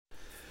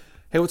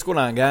Hey, what's going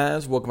on,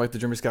 guys? Welcome back to the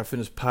Jeremy Scott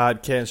Fitness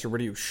Podcast or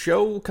Radio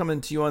Show,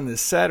 coming to you on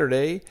this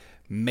Saturday,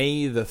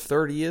 May the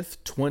 30th,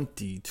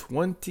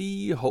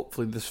 2020.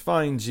 Hopefully this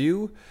finds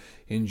you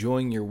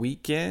enjoying your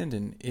weekend,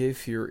 and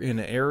if you're in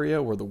an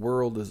area where the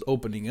world is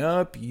opening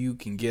up, you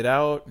can get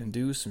out and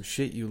do some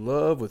shit you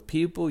love with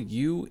people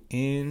you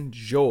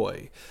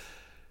enjoy.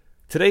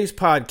 Today's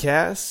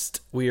podcast,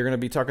 we are going to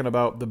be talking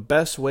about the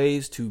best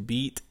ways to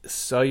beat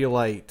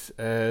cellulite,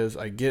 as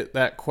I get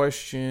that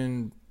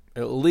question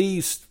at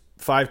least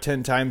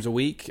 5-10 times a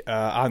week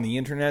on the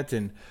internet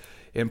and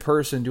in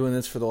person, doing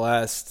this for the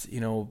last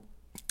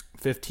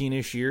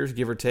 15-ish years,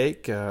 give or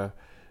take. I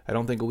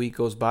don't think a week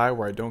goes by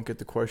where I don't get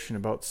the question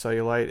about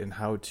cellulite and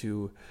how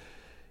to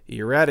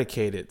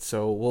eradicate it.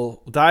 So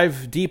we'll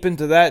dive deep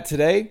into that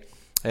today.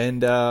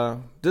 And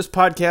this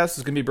podcast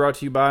is going to be brought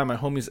to you by my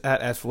homies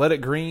at Athletic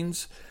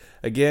Greens.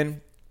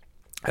 Again,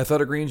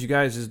 Athletic Greens, you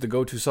guys, is the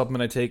go-to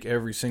supplement I take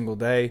every single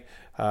day.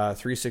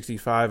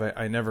 365,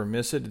 I never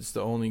miss it. It's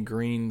the only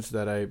greens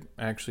that I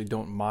actually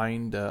don't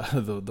mind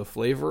the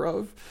flavor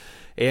of.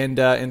 And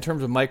in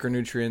terms of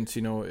micronutrients,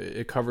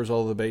 it covers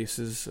all the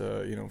bases,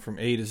 from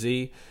A to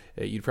Z.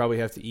 You'd probably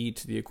have to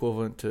eat the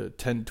equivalent to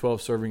 10 to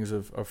 12 servings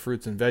of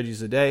fruits and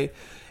veggies a day.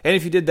 And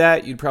if you did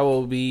that, you'd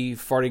probably be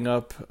farting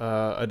up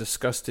a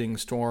disgusting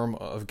storm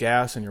of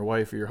gas, and your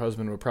wife or your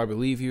husband would probably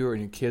leave you,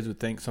 and your kids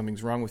would think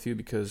something's wrong with you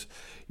because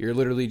you're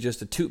literally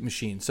just a toot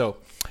machine. So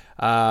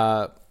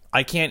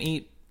I can't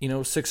eat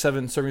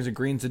 6-7 servings of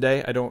greens a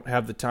day. I don't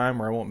have the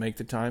time, or I won't make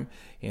the time.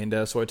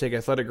 And so I take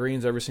Athletic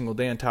Greens every single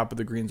day on top of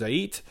the greens I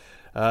eat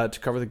to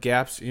cover the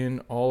gaps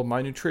in all of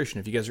my nutrition.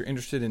 If you guys are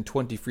interested in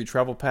 20 free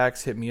travel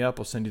packs, hit me up.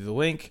 I'll send you the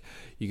link.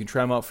 You can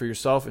try them out for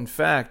yourself. In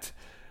fact,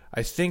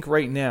 I think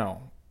right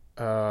now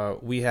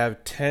we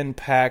have 10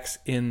 packs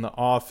in the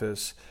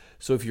office.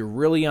 So if you're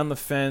really on the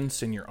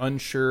fence and you're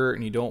unsure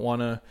and you don't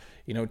want to,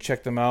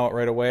 check them out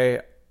right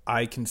away,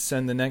 I can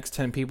send the next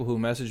 10 people who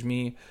message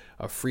me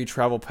a free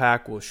travel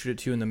pack. We'll shoot it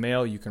to you in the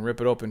mail. You can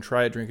rip it open,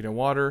 try it, drink it in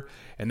water,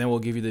 and then we'll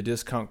give you the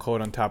discount code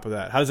on top of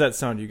that. How does that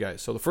sound to you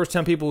guys? So the first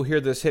 10 people who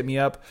hear this, hit me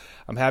up.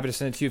 I'm happy to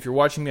send it to you. If you're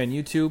watching me on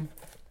YouTube,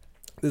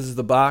 this is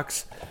the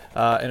box.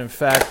 And in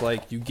fact,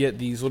 you get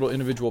these little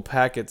individual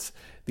packets.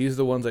 These are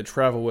the ones I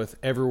travel with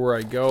everywhere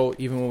I go,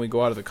 even when we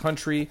go out of the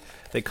country.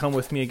 They come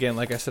with me. Again,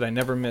 like I said, I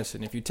never miss it.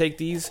 And if you take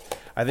these,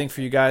 I think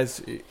for you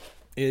guys,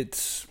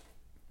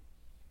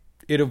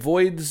 it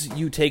avoids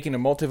you taking a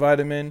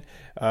multivitamin.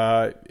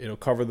 It'll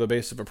cover the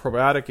base of a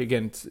probiotic.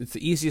 Again, it's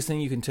the easiest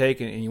thing you can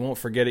take, and you won't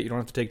forget it. You don't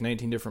have to take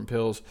 19 different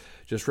pills.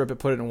 Just rip it,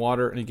 put it in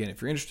water. And again,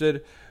 if you're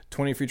interested,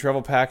 20 free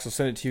travel packs. I'll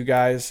send it to you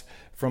guys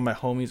from my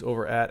homies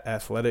over at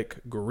Athletic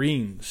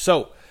Greens.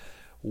 So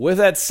with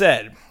that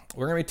said,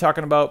 we're going to be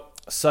talking about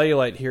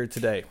cellulite here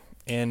today.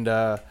 And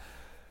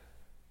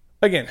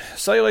again,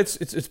 cellulite's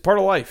it's part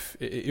of life.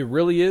 It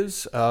really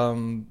is.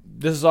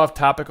 This is off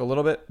topic a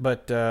little bit,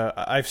 but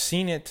I've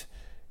seen it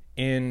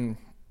in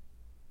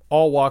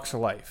all walks of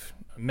life.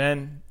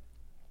 Men,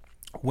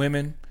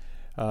 women,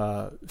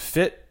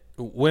 fit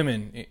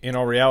women in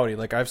all reality.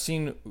 I've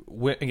seen,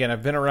 again,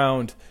 I've been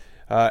around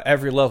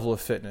every level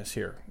of fitness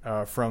here,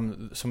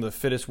 from some of the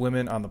fittest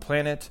women on the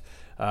planet,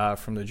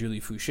 from the Julie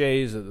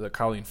Fouchés, the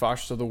Colleen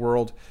Foshs of the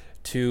world,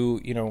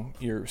 to,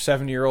 your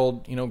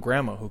 70-year-old,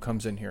 grandma who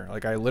comes in here.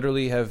 I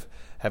literally have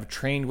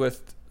trained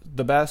with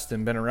the best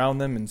and been around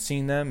them and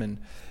seen them. And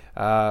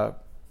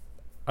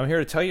I'm here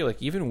to tell you,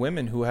 even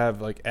women who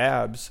have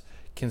abs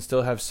can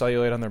still have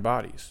cellulite on their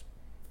bodies.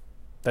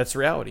 That's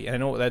reality. And I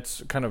know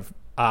that's kind of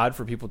odd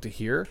for people to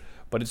hear,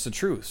 but it's the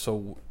truth.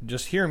 So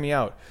just hear me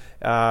out.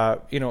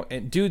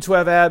 And dudes who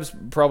have abs,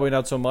 probably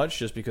not so much,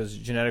 just because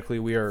genetically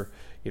we are,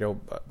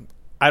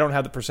 I don't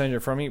have the percentage in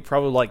front of me,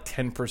 probably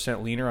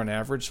 10% leaner on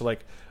average. So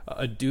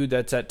a dude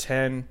that's at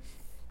 10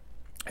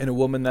 and a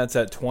woman that's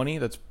at 20,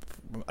 that's,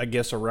 I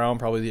guess, around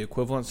probably the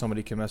equivalent.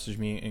 Somebody can message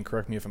me and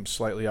correct me if I'm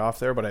slightly off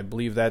there, but I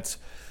believe that's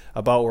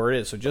about where it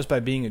is. So just by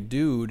being a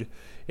dude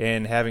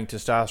and having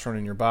testosterone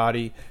in your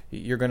body,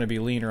 you're going to be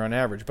leaner on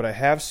average. But I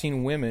have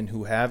seen women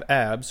who have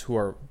abs, who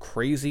are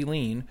crazy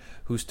lean,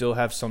 who still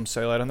have some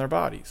cellulite on their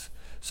bodies.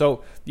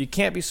 So you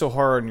can't be so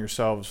hard on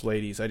yourselves,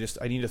 ladies. I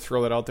need to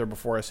throw that out there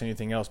before I say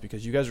anything else,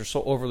 because you guys are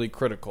so overly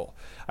critical.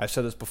 I've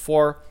said this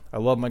before. I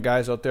love my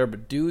guys out there,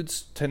 but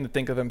dudes tend to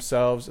think of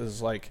themselves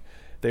as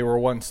they were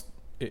once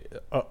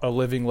a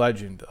living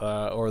legend,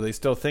 or they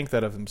still think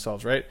that of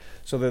themselves, right?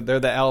 So they're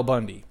the Al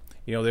Bundy.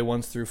 They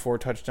once threw 4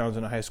 touchdowns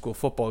in a high school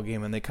football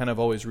game, and they kind of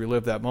always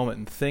relive that moment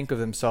and think of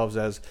themselves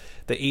as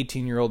the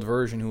 18-year-old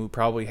version who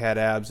probably had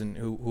abs and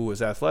who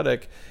was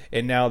athletic,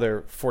 and now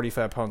they're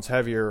 45 pounds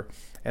heavier,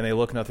 and they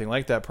look nothing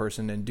like that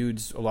person. And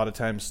dudes a lot of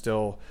times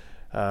still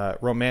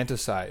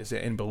romanticize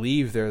and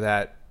believe they're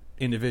that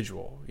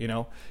individual.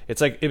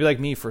 It'd be like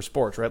me for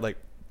sports, right? Like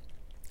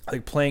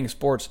playing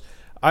sports.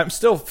 I'm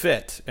still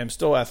fit, I'm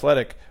still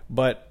athletic,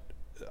 but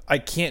I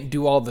can't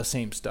do all the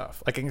same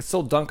stuff. I can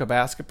still dunk a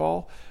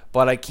basketball,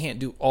 but I can't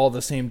do all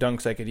the same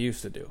dunks I could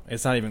used to do.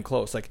 It's not even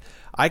close. Like,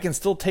 I can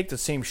still take the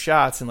same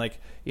shots and, like,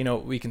 you know,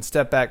 we can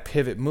step back,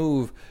 pivot,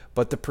 move,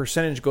 but the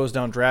percentage goes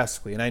down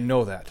drastically, and I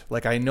know that.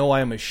 Like, I know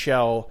I am a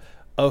shell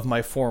of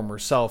my former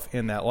self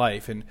in that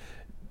life, and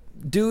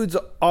dudes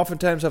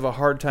oftentimes have a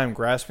hard time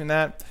grasping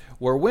that,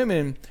 where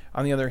women,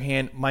 on the other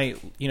hand, might,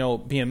 you know,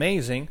 be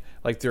amazing.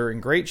 Like, they're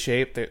in great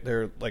shape.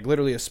 They're like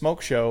literally a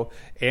smoke show,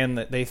 and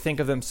they think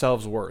of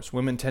themselves worse.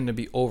 Women tend to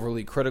be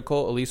overly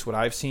critical, at least what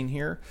I've seen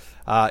here.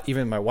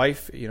 Even my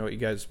wife, you know, you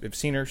guys have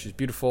seen her. She's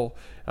beautiful.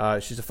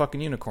 She's a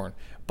fucking unicorn.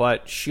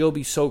 But she'll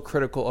be so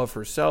critical of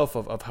herself,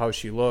 of how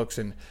she looks.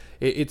 And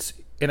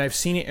and I've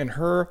seen it in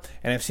her,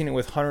 and I've seen it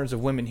with hundreds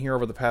of women here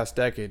over the past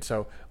decade.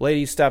 So,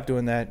 ladies, stop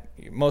doing that.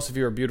 Most of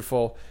you are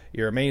beautiful.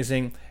 You're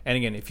amazing. And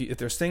again, if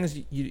there's things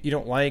you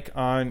don't like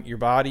on your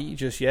body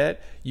just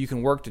yet, you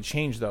can work to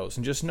change those.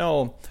 And just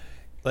know,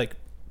 like,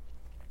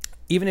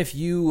 even if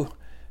you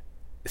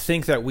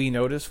think that we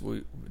notice,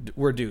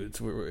 we're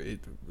dudes.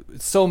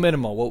 It's so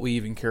minimal what we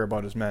even care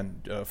about as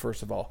men,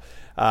 first of all.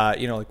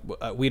 You know,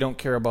 like, we don't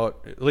care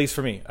about, at least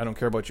for me, I don't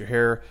care about your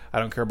hair. I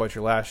don't care about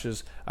your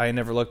lashes. I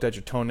never looked at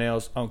your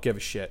toenails. I don't give a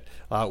shit.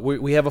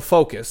 We have a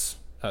focus.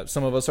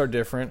 Some of us are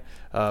different.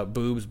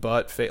 Boobs,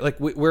 butt, face. Like,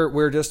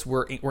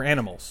 we're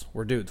animals.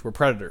 We're dudes. We're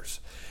predators.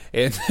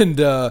 And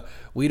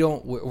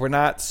we're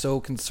not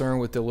so concerned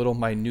with the little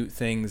minute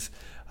things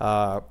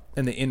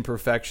and the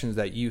imperfections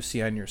that you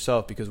see on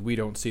yourself, because we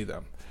don't see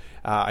them.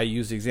 I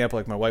use the example,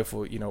 like, my wife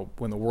will, you know,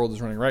 when the world is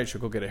running right, she'll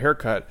go get a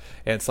haircut,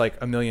 and it's like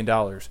 $1 million,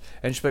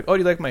 and she'll be like, "Oh, do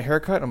you like my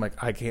haircut?" I'm like,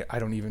 I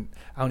don't even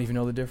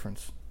know the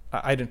difference.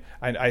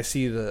 I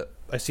see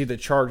the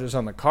charges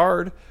on the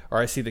card, or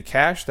I see the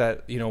cash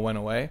that, you know, went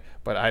away,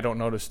 but I don't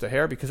notice the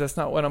hair, because that's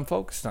not what I'm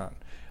focused on.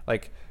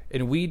 Like,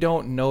 and we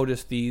don't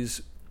notice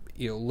these,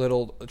 you know,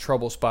 little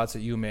trouble spots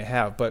that you may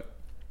have, but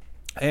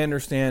I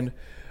understand.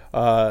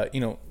 You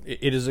know,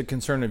 it is a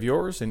concern of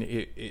yours, and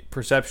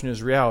perception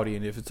is reality.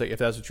 And if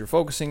that's what you're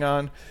focusing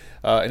on,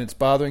 and it's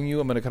bothering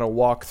you, I'm going to kind of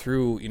walk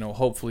through, you know,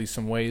 hopefully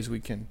some ways we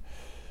can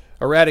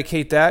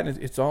eradicate that. And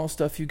it's all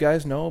stuff you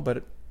guys know,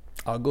 but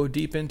I'll go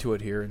deep into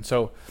it here. And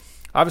so,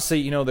 obviously,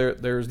 you know,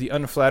 there's the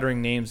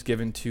unflattering names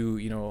given to,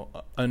 you know,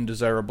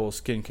 undesirable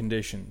skin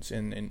conditions,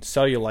 and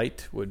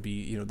cellulite would be,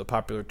 you know, the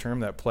popular term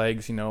that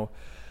plagues, you know,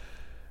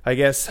 I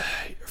guess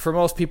for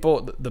most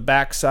people, the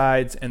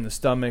backsides and the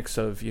stomachs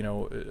of, you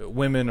know,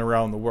 women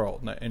around the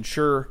world. And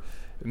sure,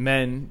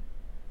 men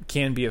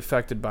can be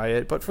affected by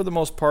it, but for the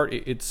most part,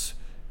 it's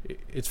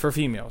for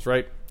females,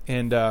 right?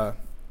 And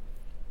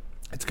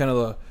it's kind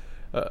of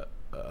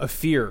a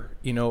fear,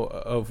 you know,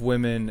 of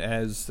women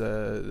as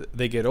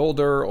they get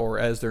older, or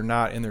as they're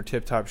not in their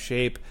tip-top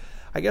shape.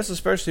 I guess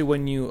especially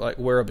when you, like,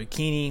 wear a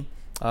bikini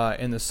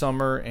in the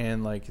summer,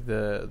 and, like,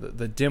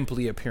 the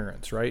dimply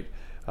appearance, right?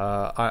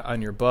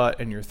 On your butt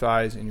and your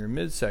thighs and your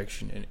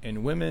midsection,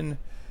 and women,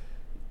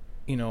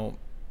 you know,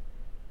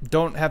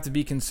 don't have to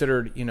be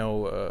considered, you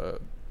know,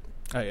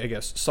 I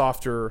guess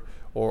softer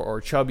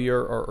or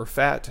chubbier or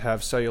fat to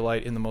have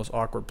cellulite in the most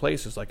awkward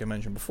places. Like I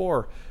mentioned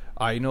before,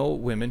 I know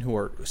women who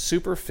are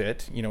super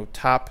fit, you know,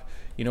 top,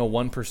 you know,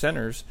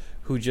 1%ers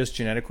who just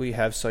genetically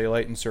have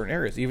cellulite in certain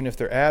areas. Even if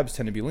their abs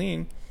tend to be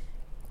lean,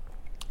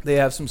 they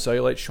have some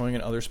cellulite showing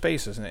in other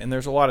spaces, and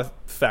there's a lot of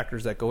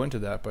factors that go into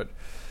that, but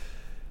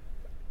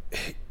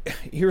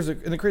here's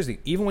the crazy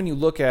thing. Even when you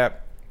look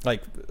at,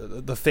 like,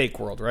 the fake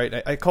world,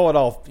 right? I call it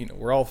all, you know,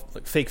 we're all,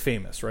 like, fake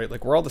famous, right?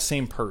 Like, we're all the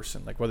same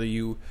person. Like, whether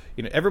you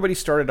know, everybody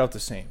started out the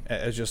same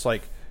as just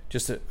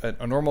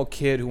a normal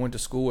kid who went to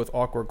school with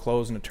awkward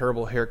clothes and a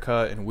terrible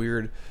haircut and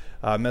weird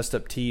messed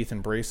up teeth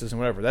and braces and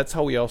whatever. That's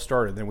how we all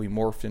started. Then we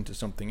morphed into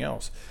something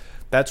else.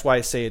 That's why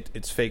I say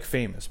it's fake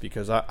famous,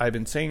 because I've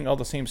been saying all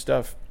the same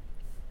stuff,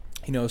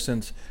 you know,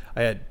 since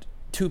I had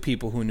 2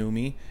 people who knew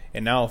me,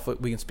 and now if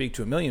we can speak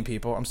to 1 million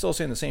people, I'm still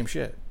saying the same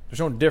shit. There's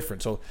no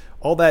difference. So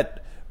all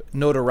that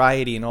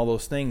notoriety and all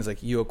those things,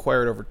 like, you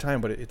acquired over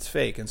time, but it's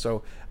fake. And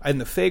so in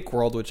the fake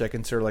world, which I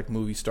consider like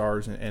movie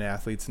stars and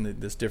athletes in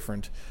this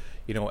different,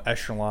 you know,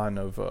 echelon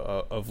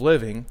of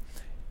living,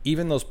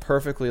 even those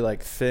perfectly,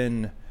 like,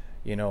 thin,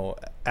 you know,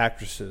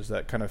 actresses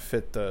that kind of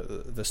fit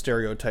the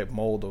stereotype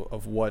mold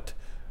of what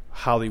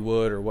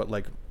Hollywood, or what,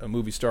 like,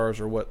 movie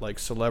stars, or what, like,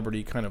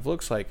 celebrity kind of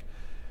looks like,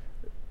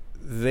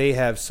 they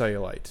have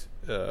cellulite,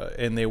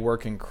 and they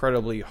work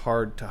incredibly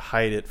hard to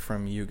hide it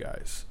from you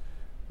guys.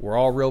 We're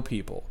all real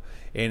people,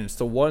 and it's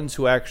the ones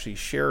who actually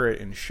share it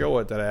and show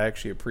it that I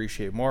actually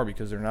appreciate more,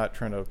 because they're not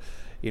trying to,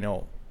 you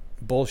know,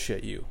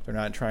 bullshit you. They're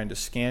not trying to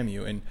scam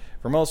you. And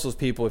for most of those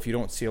people, if you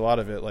don't see a lot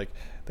of it, like,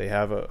 they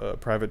have a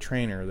private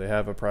trainer, they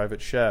have a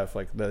private chef,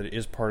 like, that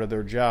is part of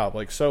their job.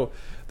 Like, so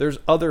there's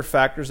other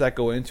factors that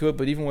go into it,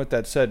 but even with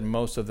that said,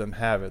 most of them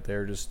have it.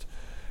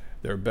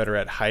 They're better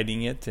at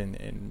hiding it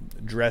and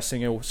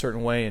dressing a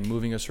certain way and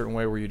moving a certain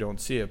way where you don't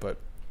see it. But,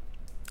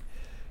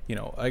 you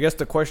know, I guess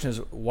the question is,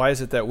 why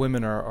is it that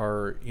women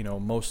are you know,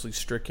 mostly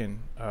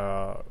stricken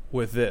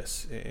with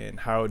this,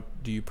 and how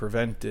do you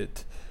prevent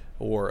it,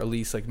 or at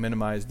least, like,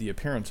 minimize the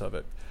appearance of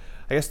it?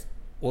 I guess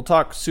we'll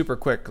talk super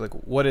quick. Like,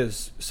 what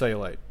is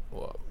cellulite?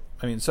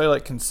 I mean,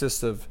 cellulite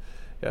consists of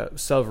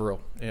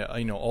several,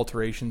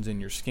 alterations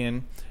in your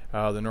skin,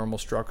 the normal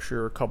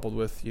structure coupled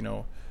with,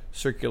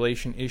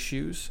 circulation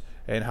issues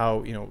and how,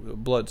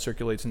 blood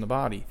circulates in the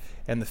body.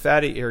 And the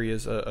fatty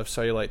areas of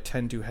cellulite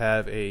tend to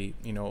have a,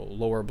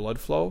 lower blood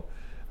flow,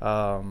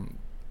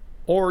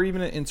 or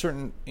even in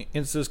certain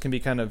instances can be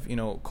kind of,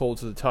 cold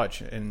to the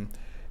touch, and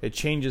it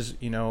changes,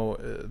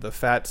 the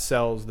fat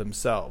cells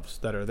themselves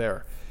that are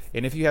there.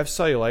 And if you have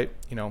cellulite,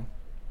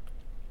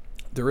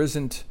 there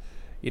isn't,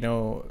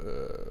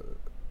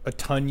 a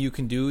ton you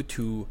can do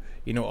to,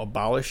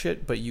 abolish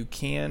it, but you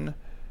can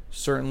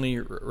certainly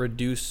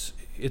reduce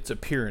its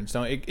appearance.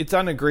 Now, it's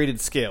on a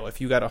graded scale.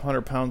 If you got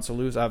 100 pounds to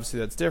lose, obviously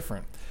that's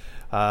different.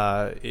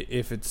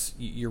 If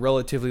you're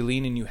relatively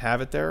lean and you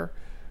have it there,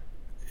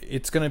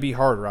 it's going to be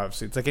harder,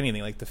 obviously. It's like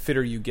anything. Like, the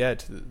fitter you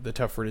get, the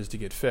tougher it is to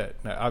get fit.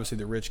 Now, obviously,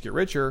 the rich get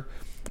richer,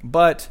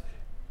 but,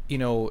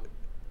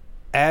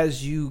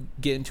 as you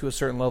get into a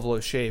certain level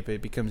of shape,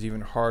 it becomes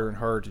even harder and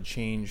harder to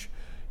change,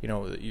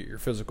 your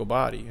physical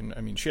body. And,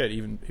 I mean, shit,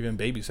 even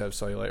babies have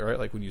cellulite, right?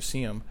 Like, when you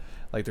see them,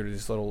 like, they're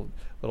these little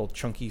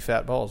chunky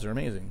fat balls. They're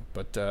amazing.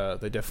 But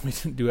they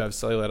definitely do have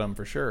cellulite on them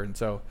for sure. And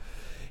so,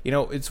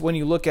 it's when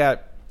you look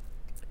at,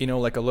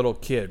 like a little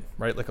kid,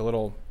 right? Like a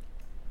little,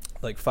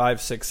 like 5,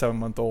 6, 7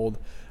 month old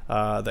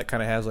that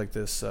kind of has like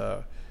this,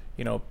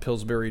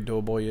 Pillsbury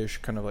Doughboy-ish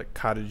kind of like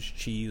cottage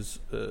cheese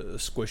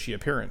squishy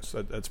appearance.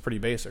 That's pretty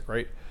basic,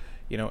 right?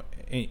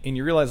 And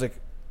you realize, like,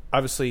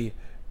 obviously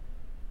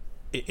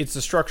it's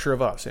the structure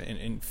of us.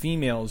 And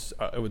females,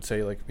 I would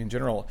say, like, in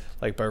general,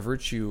 like, by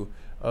virtue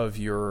of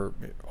your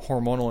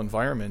hormonal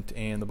environment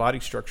and the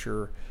body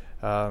structure,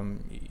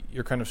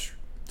 you're kind of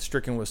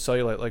stricken with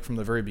cellulite, like, from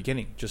the very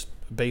beginning, just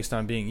based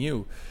on being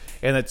you.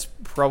 And that's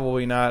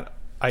probably not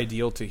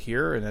ideal to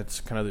hear, and that's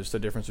kind of just the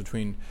difference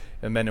between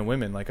men and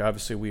women. Like,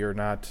 obviously we are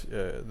not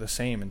the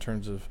same in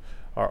terms of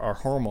our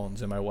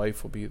hormones, and my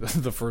wife will be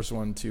the first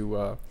one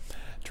to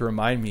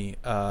remind me,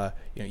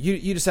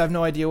 you just have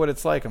no idea what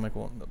it's like. I'm like,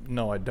 well,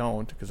 no, I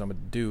don't, because I'm a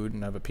dude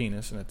and I have a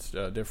penis, and it's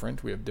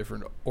different. We have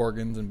different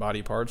organs and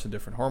body parts and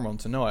different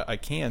hormones, and no, I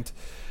can't.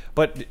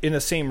 But in the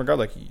same regard,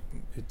 like,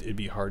 it'd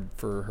be hard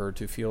for her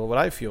to feel what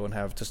I feel and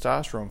have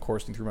testosterone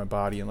coursing through my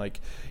body, and,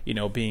 like,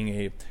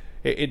 being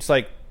it's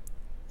like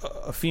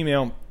a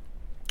female.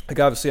 Like,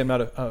 obviously I'm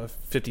not a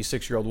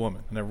 56-year-old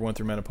woman. I never went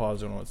through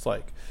menopause. I don't know what it's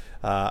like.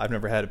 I've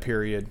never had a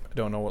period. I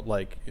don't know what,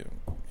 like,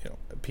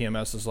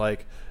 PMS is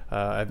like.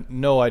 I have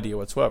no idea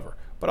whatsoever.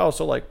 But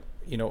also, like,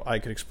 I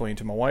could explain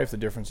to my wife the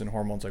difference in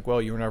hormones. Like,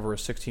 well, you were never a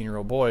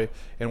 16-year-old boy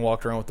and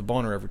walked around with a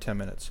boner every 10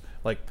 minutes.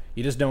 Like,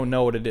 you just don't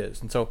know what it is.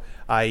 And so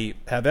I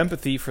have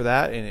empathy for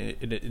that, and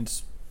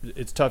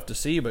it's tough to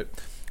see. But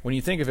when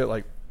you think of it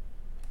like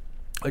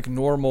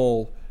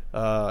normal,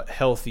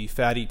 healthy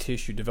fatty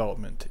tissue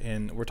development,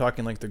 and we're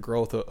talking like the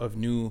growth of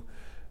new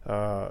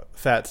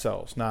fat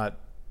cells, not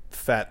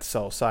fat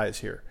cell size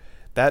here,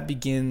 that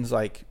begins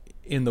like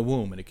in the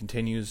womb, and it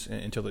continues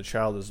until the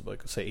child is,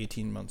 like, say,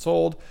 18 months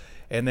old,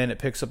 and then it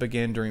picks up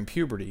again during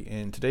puberty.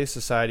 In today's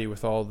society,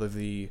 with all of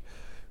the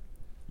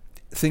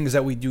things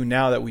that we do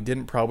now that we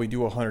didn't probably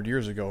do 100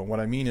 years ago, and what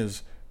I mean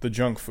is the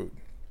junk food,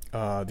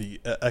 the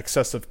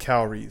excessive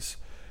calories,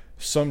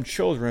 some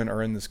children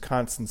are in this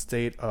constant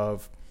state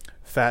of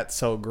fat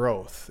cell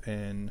growth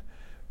and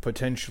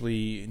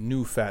potentially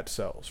new fat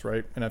cells,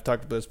 right? And I've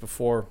talked about this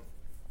before.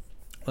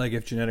 Like,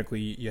 if genetically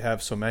you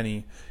have so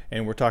many,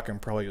 and we're talking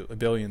probably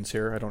billions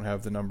here, I don't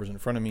have the numbers in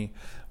front of me,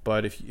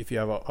 but if you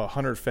have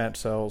 100 fat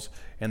cells,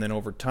 and then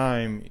over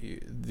time,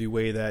 the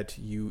way that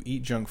you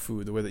eat junk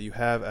food, the way that you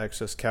have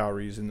excess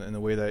calories, and the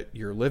way that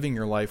you're living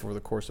your life over the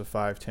course of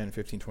 5, 10,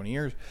 15, 20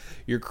 years,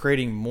 you're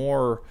creating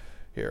more,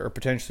 or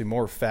potentially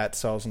more, fat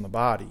cells in the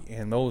body,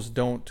 and those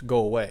don't go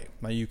away.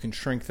 Now, you can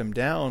shrink them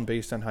down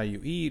based on how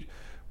you eat,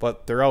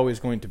 but they're always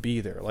going to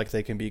be there. Like,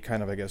 they can be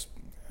kind of, I guess,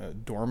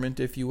 dormant,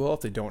 if you will,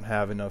 if they don't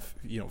have enough,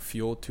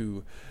 fuel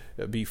to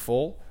be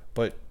full.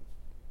 But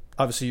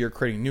obviously you're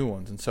creating new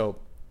ones. And so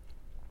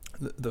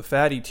the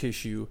fatty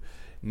tissue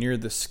near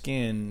the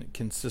skin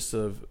consists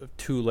of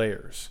 2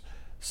 layers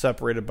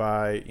separated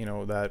by,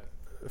 that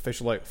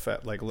facial light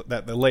fat, like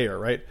that, the layer,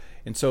 right?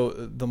 And so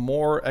the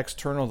more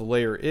external the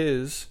layer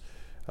is,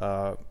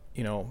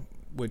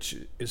 which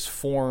is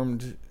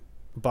formed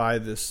by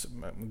this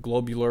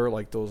globular,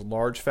 like those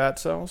large fat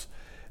cells,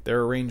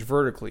 they're arranged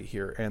vertically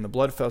here, and the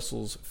blood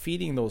vessels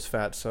feeding those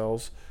fat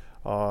cells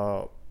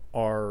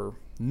are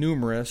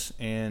numerous,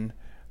 and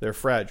they're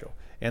fragile.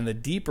 And the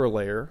deeper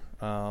layer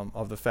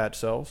of the fat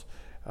cells,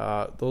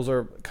 those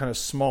are kind of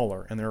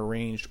smaller, and they're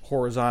arranged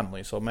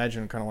horizontally. So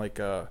imagine kind of like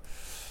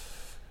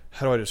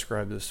how do I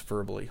describe this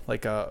verbally?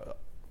 Like a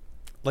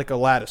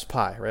lattice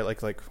pie, right?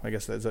 Like I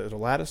guess, is that a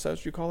lattice?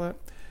 That's what you call that?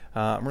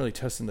 I'm really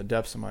testing the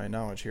depths of my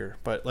knowledge here,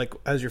 but like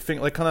as your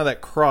finger, like kind of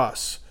that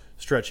cross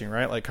stretching,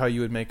 right? Like how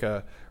you would make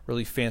a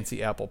really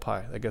fancy apple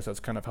pie. I guess that's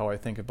kind of how I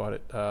think about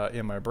it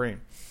in my brain.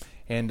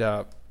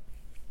 And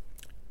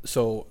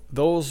so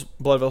those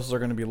blood vessels are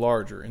going to be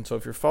larger. And so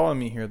if you're following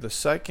me here, the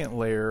second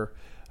layer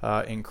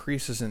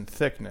increases in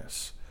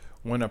thickness,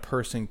 when a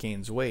person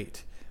gains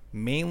weight,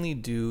 mainly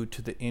due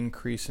to the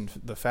increase in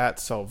the fat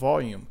cell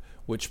volume,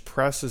 which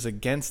presses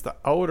against the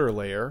outer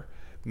layer,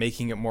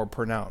 making it more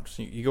pronounced.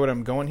 You get what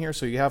I'm going here?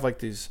 So you have like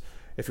these,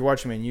 if you're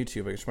watching me on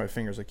YouTube, I guess my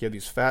fingers, like you have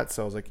these fat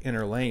cells like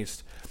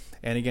interlaced.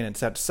 And again, it's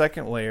that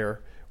second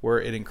layer where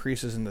it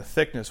increases in the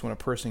thickness when a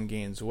person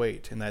gains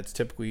weight. And that's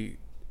typically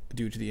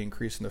due to the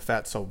increase in the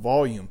fat cell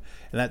volume.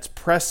 And that's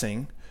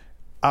pressing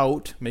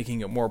out,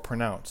 making it more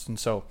pronounced. And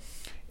so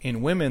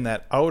in women,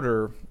 that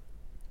outer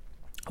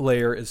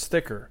layer is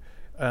thicker,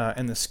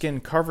 and the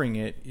skin covering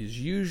it is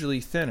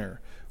usually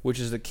thinner, which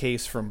is the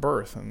case from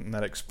birth. And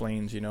that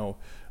explains,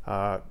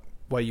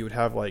 why you would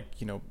have like,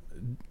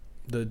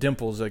 the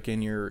dimples like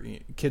in your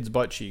kid's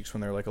butt cheeks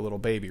when they're like a little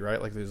baby,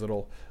 right? Like these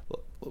little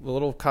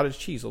cottage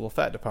cheese, little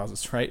fat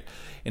deposits, right?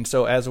 And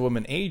so as a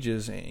woman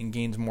ages and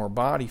gains more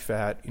body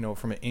fat,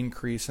 from an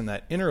increase in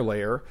that inner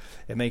layer,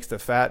 it makes the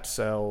fat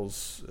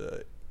cells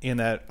in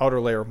that outer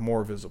layer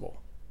more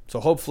visible. So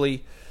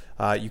hopefully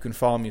you can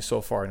follow me so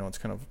far. I know it's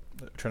kind of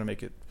trying to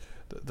make it,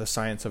 the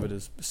science of it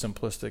as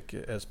simplistic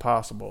as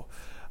possible.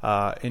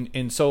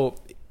 And so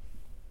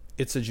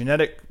it's a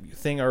genetic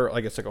thing, or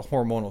I guess like a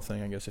hormonal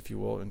thing, I guess, if you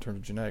will, in terms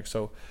of genetics.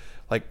 So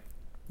like,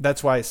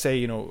 that's why I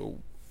say,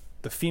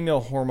 the female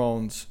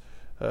hormones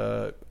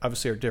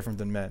obviously are different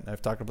than men.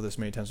 I've talked about this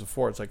many times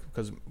before. It's like,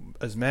 because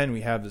as men,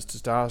 we have this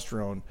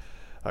testosterone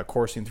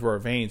coursing through our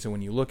veins. And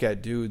when you look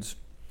at dudes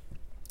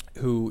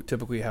who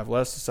typically have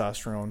less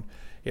testosterone,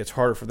 it's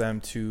harder for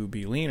them to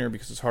be leaner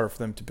because it's harder for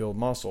them to build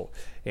muscle.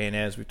 And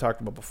as we've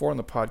talked about before in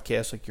the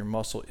podcast, like your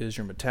muscle is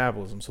your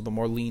metabolism. So the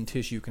more lean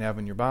tissue you can have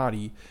in your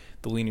body,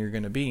 the leaner you're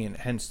going to be. And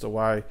hence the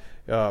why,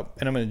 and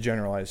I'm going to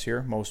generalize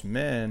here, most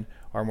men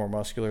are more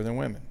muscular than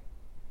women.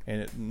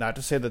 And not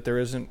to say that there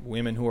isn't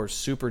women who are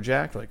super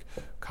jacked, like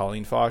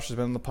Colleen Fosh has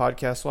been on the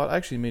podcast a lot. I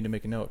actually made to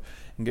make a note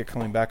and get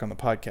Colleen back on the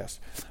podcast.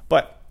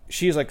 But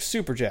she's like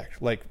super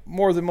jacked, like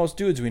more than most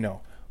dudes we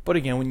know. But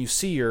again, when you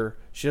see her,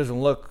 she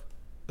doesn't look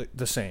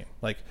the same.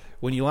 Like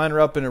when you line her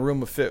up in a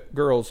room of fit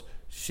girls,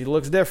 she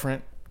looks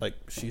different. Like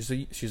she's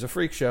a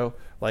freak show.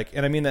 Like,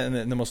 and I mean that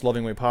in the most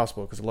loving way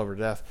possible because I love her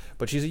to death.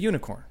 But she's a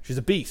unicorn. She's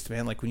a beast,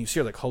 man. Like when you see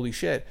her, like holy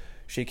shit,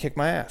 she kicked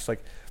my ass.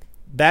 Like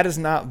that is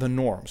not the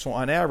norm. So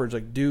on average,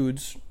 like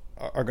dudes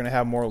are going to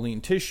have more lean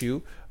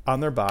tissue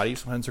on their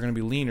bodies. Hence, they're going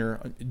to be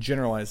leaner,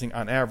 generalizing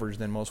on average,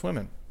 than most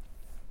women.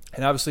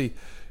 And obviously,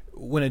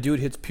 when a dude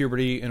hits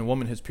puberty and a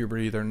woman hits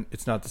puberty,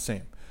 it's not the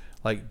same.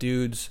 Like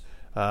dudes,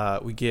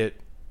 we get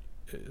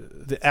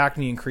the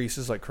acne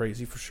increases like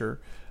crazy for sure.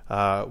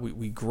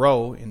 We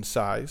grow in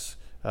size.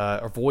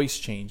 Our voice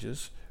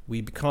changes.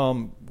 We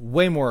become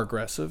way more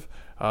aggressive.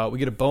 We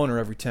get a boner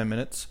every 10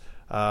 minutes.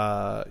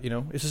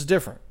 It's just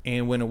different.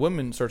 And when a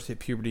woman starts to hit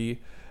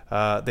puberty,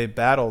 they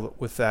battle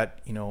with that,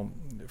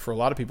 for a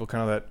lot of people,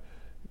 kind of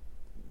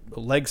that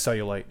leg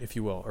cellulite, if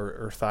you will,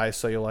 or thigh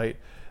cellulite,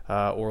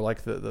 or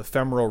like the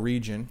femoral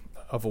region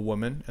of a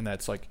woman. And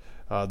that's like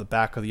the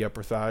back of the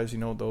upper thighs,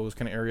 those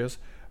kind of areas.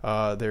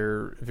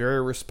 They're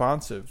very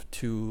responsive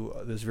to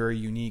this very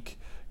unique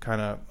kind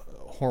of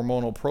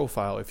hormonal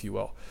profile, if you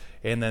will.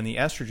 And then the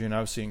estrogen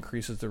obviously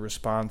increases the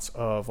response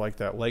of like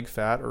that leg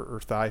fat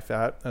or thigh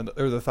fat,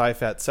 or the thigh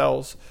fat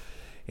cells.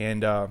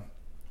 And,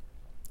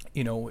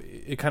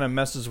 it kind of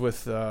messes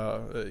with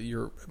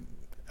your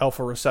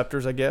alpha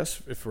receptors, I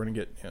guess, if we're going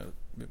to get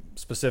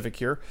specific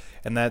here.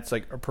 And that's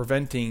like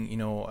preventing,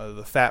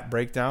 the fat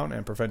breakdown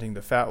and preventing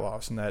the fat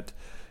loss. And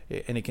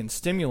it can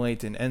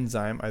stimulate an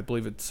enzyme. I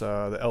believe it's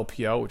the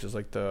LPL, which is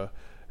like the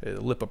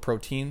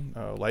lipoprotein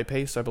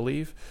lipase, I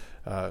believe.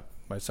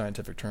 My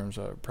scientific terms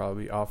are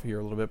probably off here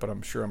a little bit, but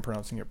I'm sure I'm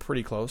pronouncing it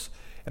pretty close.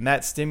 And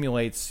that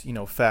stimulates,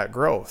 fat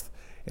growth.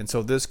 And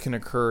so this can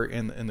occur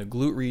in the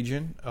glute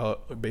region,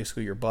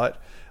 basically your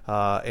butt,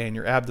 and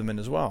your abdomen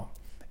as well.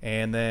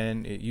 And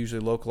then it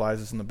usually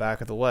localizes in the back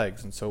of the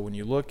legs. And so when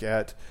you look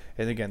at,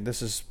 and again,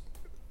 this is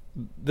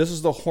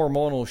the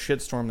hormonal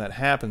shitstorm that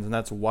happens, and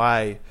that's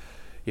why,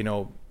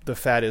 the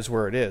fat is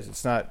where it is.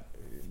 It's not.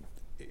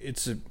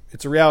 It's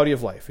a reality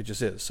of life. It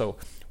just is. So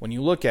when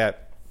you look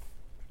at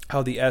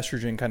how the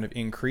estrogen kind of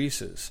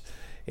increases,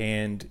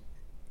 and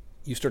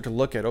you start to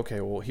look at, okay,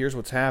 well, here's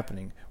what's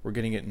happening. We're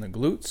getting it in the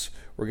glutes,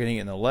 we're getting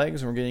it in the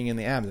legs, and we're getting it in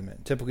the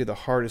abdomen. Typically the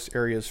hardest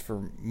areas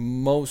for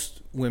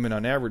most women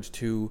on average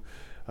to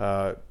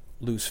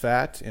lose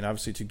fat, and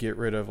obviously to get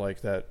rid of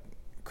like that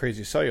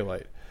crazy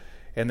cellulite.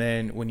 And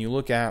then when you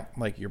look at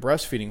like your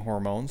breastfeeding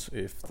hormones,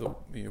 if the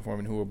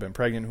women who have been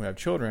pregnant, who have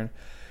children,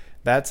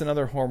 that's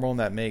another hormone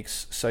that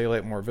makes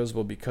cellulite more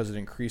visible because it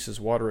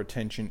increases water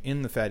retention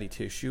in the fatty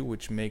tissue,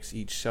 which makes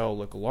each cell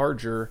look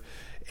larger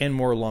and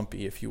more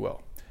lumpy, if you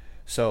will.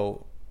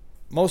 So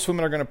most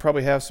women are going to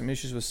probably have some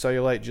issues with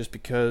cellulite just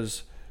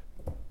because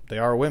they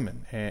are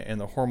women,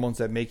 and the hormones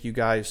that make you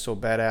guys so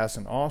badass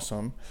and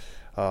awesome,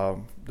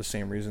 the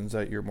same reasons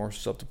that you're more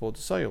susceptible to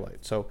cellulite.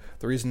 So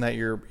the reason that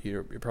you're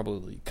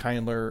probably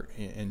kinder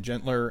and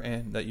gentler,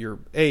 and that you're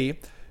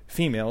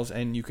females,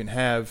 and you can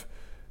have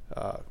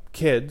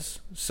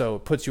kids, so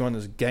it puts you on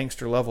this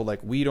gangster level. Like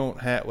we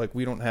don't have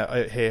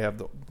hey, I have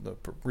the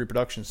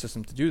reproduction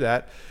system to do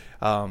that.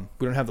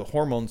 We don't have the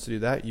hormones to do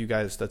that. You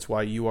guys, that's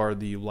why you are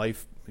the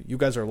life. You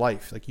guys are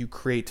life. Like you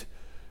create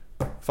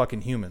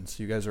fucking humans.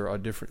 You guys are a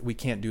different. We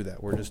can't do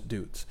that. We're just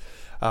dudes.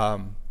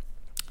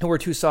 And we're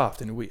too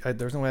soft, and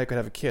there's no way I could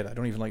have a kid. I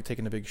don't even like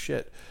taking a big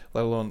shit,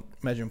 let alone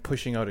imagine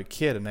pushing out a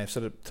kid. And I've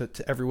said it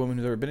to every woman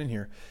who's ever been in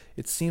here.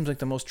 It seems like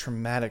the most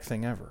traumatic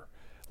thing ever.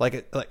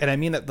 And I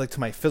mean that like to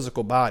my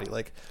physical body.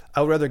 Like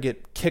I would rather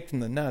get kicked in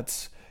the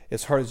nuts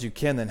as hard as you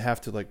can than have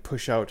to like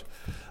push out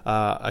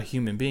a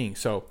human being.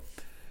 So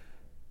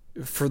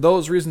for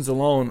those reasons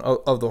alone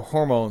of the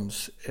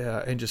hormones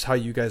and just how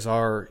you guys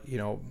are,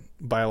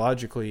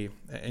 biologically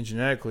and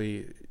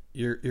genetically,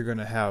 you're going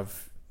to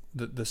have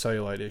the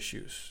cellulite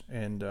issues.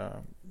 And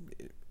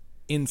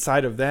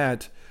inside of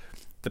that,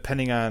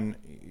 depending on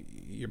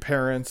your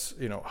parents,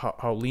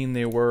 how lean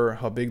they were,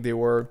 how big they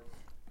were,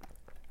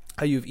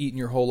 how you've eaten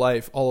your whole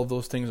life, all of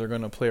those things are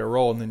going to play a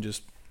role. And then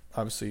just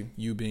obviously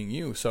you being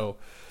you. So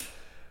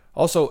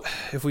also,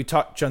 if we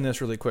touch on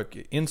this really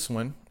quick,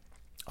 insulin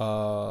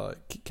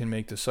can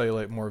make the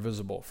cellulite more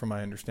visible from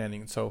my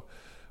understanding. And so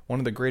one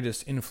of the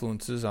greatest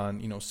influences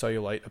on,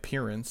 cellulite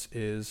appearance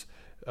is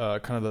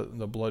kind of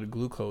the blood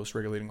glucose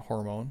regulating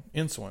hormone,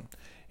 insulin.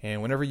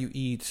 And whenever you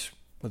eat,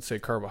 let's say,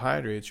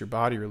 carbohydrates, your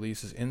body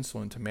releases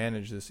insulin to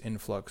manage this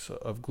influx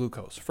of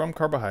glucose from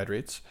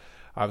carbohydrates,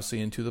 obviously,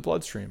 into the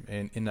bloodstream.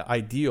 And in the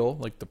ideal,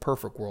 like the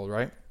perfect world,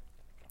 right,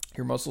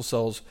 your muscle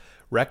cells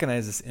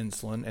recognize this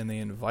insulin and they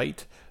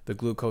invite the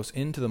glucose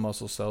into the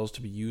muscle cells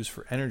to be used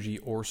for energy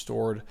or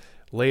stored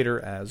later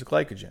as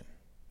glycogen.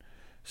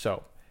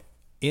 So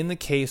in the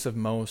case of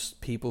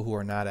most people who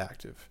are not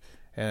active,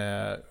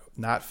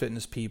 not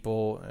fitness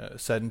people,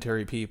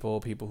 sedentary people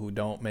who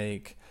don't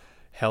make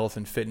health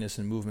and fitness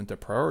and movement a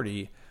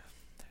priority,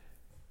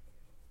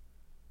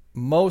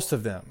 most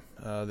of them,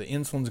 the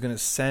insulin is going to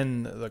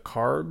send the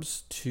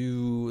carbs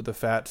to the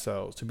fat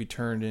cells to be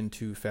turned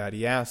into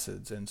fatty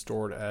acids and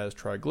stored as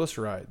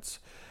triglycerides.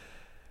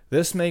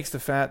 This makes the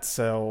fat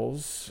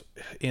cells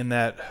in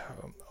that,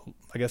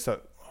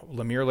 that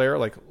Lamere layer,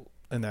 like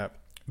in that,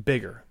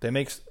 bigger. That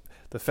makes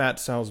the fat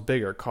cells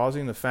bigger,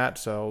 causing the fat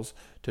cells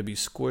to be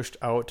squished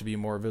out to be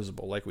more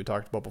visible, like we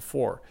talked about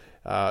before.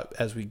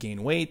 As we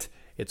gain weight,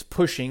 it's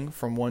pushing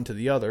from one to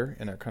the other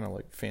in a kind of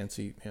like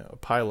fancy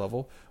pie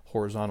level,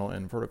 horizontal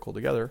and vertical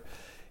together.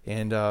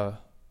 And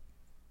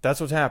that's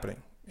what's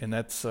happening. And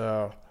that's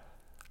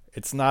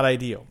it's not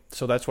ideal.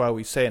 So that's why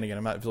we say, and again,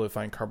 I'm not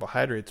vilifying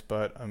carbohydrates,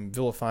 but I'm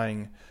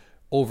vilifying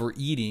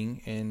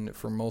overeating. And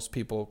for most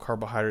people,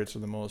 carbohydrates are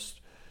the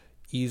most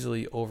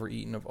easily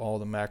overeaten of all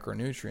the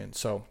macronutrients.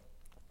 So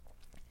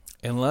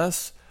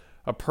unless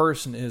a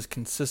person is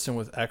consistent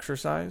with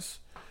exercise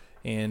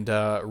and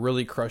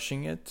really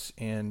crushing it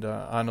and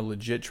on a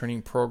legit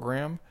training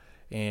program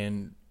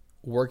and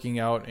working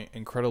out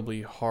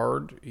incredibly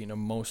hard,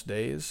 most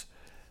days,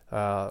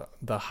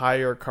 the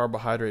higher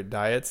carbohydrate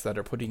diets that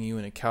are putting you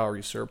in a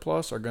calorie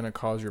surplus are going to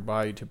cause your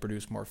body to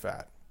produce more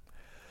fat.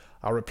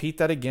 I'll repeat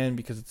that again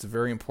because it's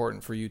very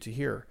important for you to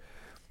hear.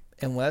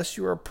 Unless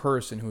you're a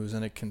person who is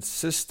in a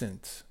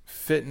consistent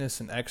fitness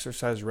and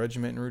exercise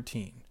regimen and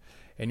routine,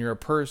 and you're a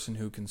person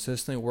who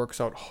consistently works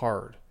out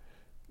hard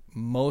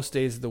most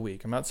days of the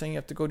week. I'm not saying you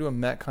have to go to a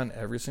Metcon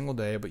every single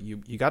day, but you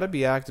got to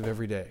be active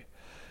every day.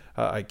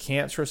 I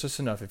can't stress this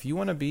enough. If you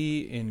want to be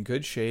in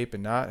good shape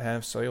and not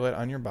have cellulite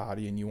on your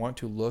body and you want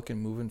to look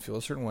and move and feel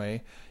a certain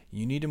way,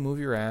 you need to move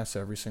your ass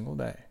every single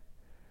day.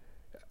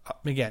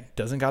 Again,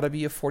 doesn't got to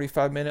be a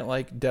 45-minute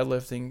like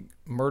deadlifting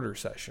murder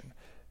session.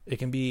 It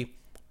can be,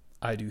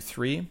 I do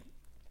 3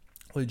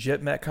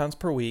 legit Metcons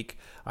per week.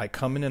 I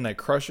come in and I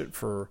crush it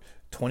for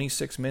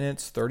 26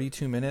 minutes,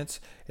 32 minutes.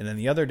 And then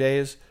the other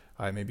days,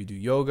 I maybe do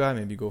yoga, I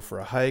maybe go for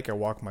a hike, I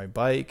walk my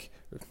bike.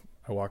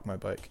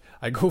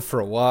 I go for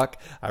a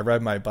walk, I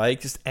ride my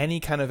bike, just any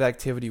kind of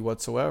activity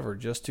whatsoever,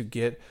 just to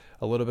get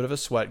a little bit of a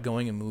sweat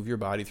going and move your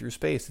body through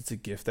space. It's a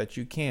gift that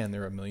you can.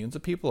 There are millions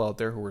of people out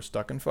there who are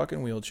stuck in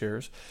fucking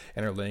wheelchairs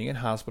and are laying in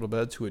hospital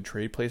beds who would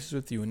trade places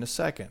with you in a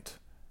second.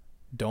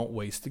 Don't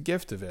waste the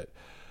gift of it.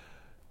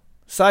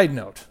 Side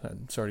note,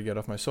 I'm sorry to get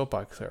off my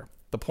soapbox there.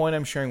 The point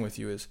I'm sharing with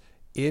you is,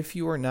 if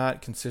you are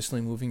not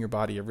consistently moving your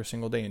body every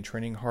single day and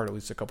training hard at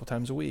least a couple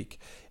times a week,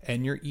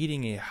 and you're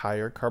eating a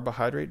higher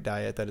carbohydrate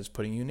diet that is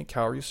putting you in a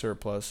calorie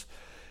surplus,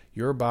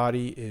 your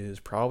body is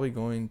probably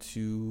going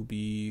to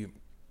be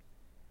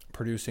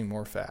producing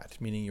more fat,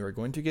 meaning you are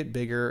going to get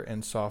bigger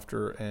and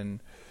softer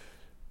and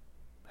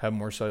have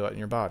more cellulite in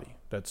your body.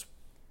 That's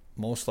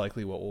most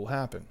likely what will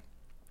happen.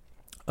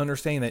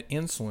 Understanding that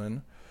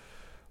insulin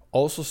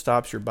also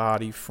stops your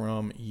body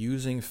from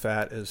using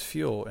fat as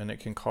fuel, and it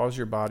can cause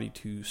your body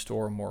to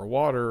store more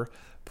water,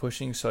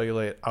 pushing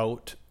cellulite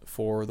out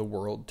for the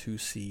world to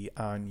see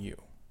on you.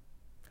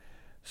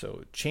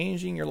 So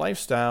changing your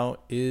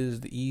lifestyle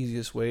is the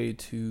easiest way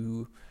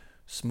to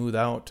smooth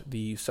out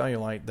the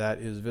cellulite that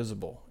is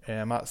visible. And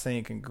I'm not saying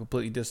it can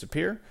completely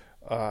disappear.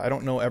 I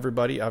don't know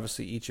everybody.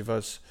 Obviously, each of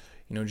us,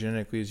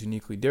 genetically is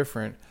uniquely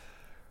different.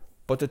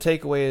 But the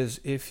takeaway is,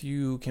 if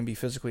you can be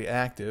physically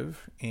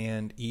active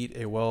and eat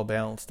a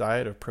well-balanced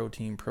diet of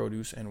protein,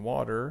 produce, and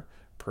water,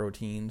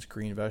 proteins,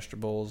 green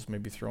vegetables,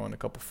 maybe throw in a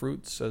couple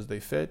fruits as they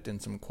fit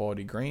and some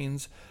quality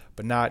grains,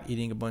 but not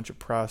eating a bunch of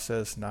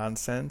processed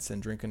nonsense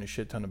and drinking a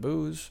shit ton of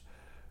booze,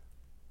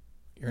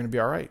 you're going to be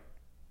all right.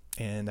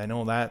 And I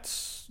know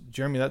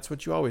Jeremy, that's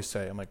what you always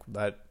say. I'm like,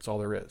 that's all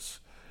there is.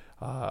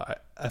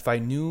 If I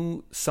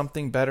knew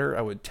something better,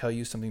 I would tell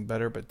you something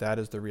better, but that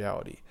is the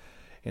reality.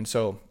 And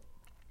so,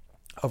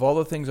 of all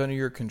the things under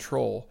your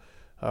control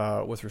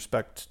with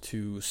respect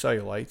to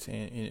cellulite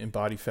and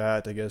body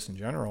fat, I guess in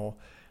general,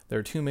 there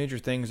are two major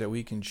things that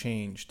we can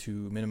change to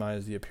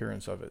minimize the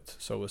appearance of it.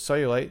 So with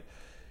cellulite,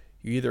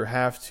 you either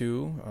have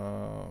to,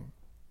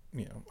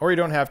 or you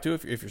don't have to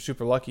if you're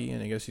super lucky,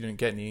 and I guess you didn't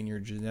get any in your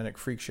genetic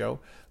freak show.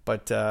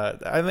 But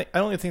I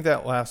don't think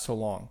that lasts so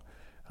long.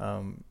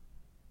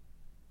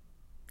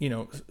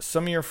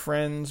 Some of your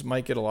friends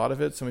might get a lot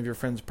of it. Some of your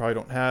friends probably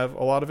don't have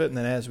a lot of it. And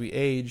then as we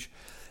age,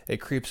 it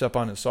creeps up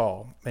on us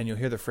all. And you'll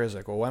hear the phrase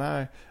like, well,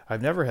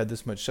 I've never had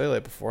this much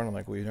cellulite before. And I'm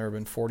like, well, you've never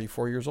been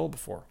 44 years old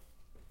before.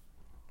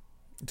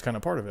 It's kind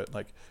of part of it.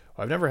 Like,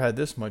 I've never had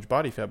this much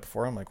body fat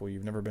before. I'm like, well,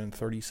 you've never been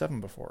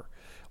 37 before.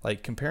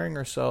 Like, comparing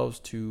ourselves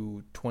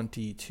to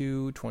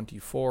 22,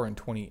 24, and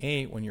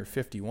 28 when you're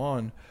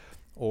 51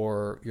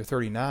 or you're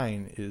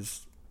 39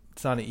 it's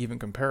not an even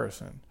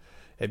comparison.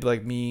 It'd be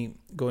like me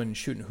going and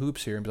shooting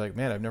hoops here and be like,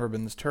 man, I've never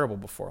been this terrible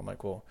before. I'm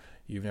like, well,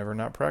 you've never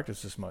not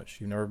practiced this much.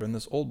 You've never been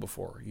this old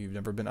before. You've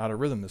never been out of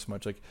rhythm this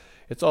much. Like,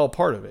 it's all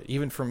part of it.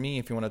 Even for me,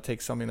 if you want to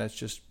take something that's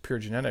just pure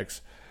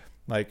genetics,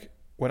 like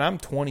when I'm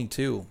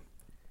 22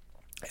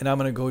 and I'm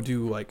going to go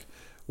do like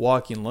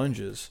walking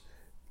lunges,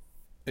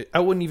 I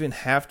wouldn't even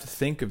have to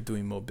think of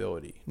doing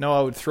mobility. No,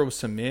 I would throw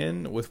some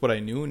in with what I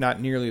knew, not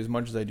nearly as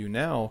much as I do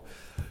now.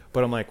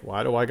 But I'm like,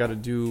 why do I got to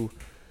do,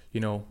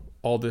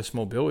 all this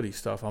mobility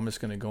stuff? I'm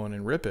just going to go in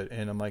and rip it.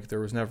 And I'm like, there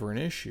was never an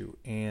issue.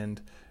 And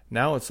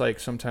now it's like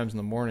sometimes in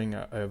the morning,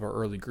 I have our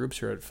early groups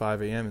here at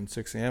 5 a.m. and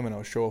 6 a.m. and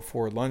I'll show a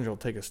forward lunge. I'll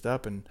take a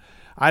step and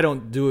I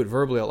don't do it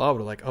verbally out loud,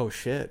 but I'm like, oh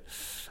shit,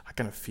 I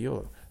kind of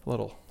feel a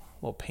little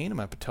pain in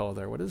my patella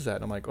there. What is that?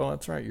 And I'm like, oh,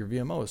 that's right. Your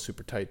VMO is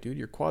super tight, dude.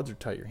 Your quads are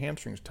tight. Your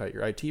hamstrings tight.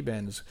 Your IT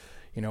band is,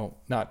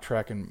 not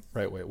tracking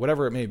right way.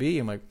 Whatever it may be.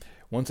 I'm like,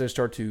 once I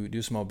start to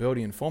do some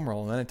mobility and foam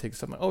roll, and then I take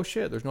something, oh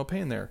shit, there's no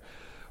pain there.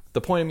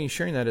 The point of me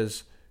sharing that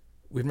is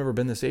we've never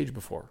been this age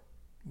before.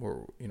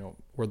 We're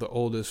the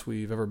oldest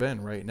we've ever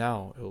been right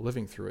now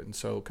living through it. And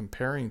so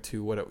comparing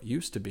to what it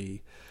used to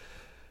be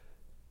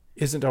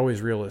isn't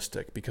always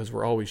realistic because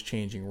we're always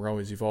changing. We're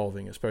always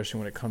evolving, especially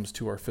when it comes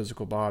to our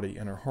physical body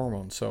and our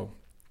hormones. So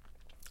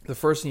the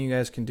first thing you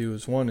guys can do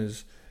is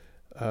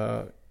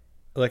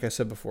like I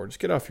said before, just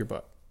get off your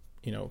butt,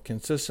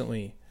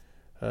 consistently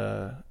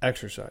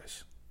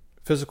exercise.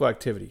 Physical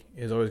activity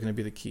is always going to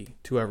be the key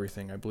to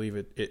everything. I believe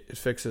it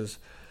fixes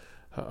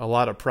a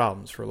lot of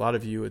problems. For a lot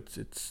of you,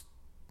 it's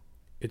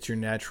your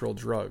natural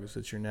drugs.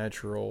 It's your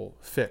natural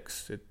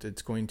fix.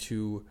 It's going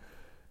to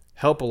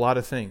help a lot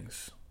of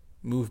things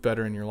move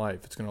better in your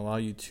life. It's going to allow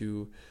you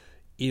to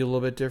eat a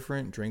little bit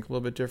different, drink a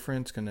little bit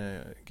different. It's going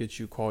to get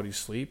you quality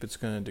sleep. It's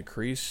going to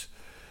decrease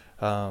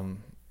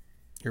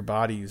your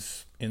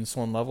body's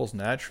insulin levels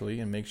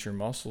naturally and makes your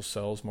muscle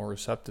cells more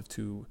receptive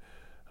to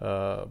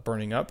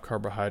burning up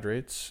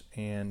carbohydrates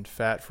and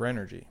fat for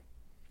energy.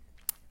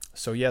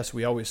 So yes,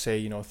 we always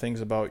say, things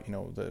about,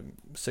 the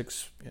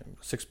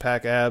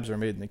six-pack abs are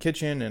made in the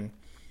kitchen, and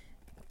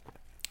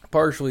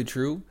partially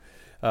true.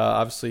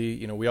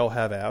 Obviously, we all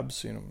have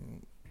abs,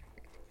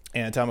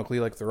 anatomically,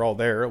 like they're all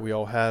there. We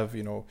all have,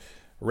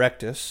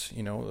 rectus,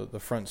 the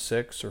front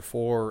 6 or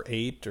 4 or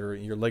 8, or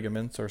your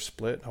ligaments are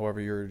split, however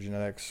your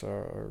genetics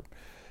are,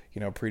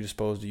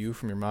 predisposed to you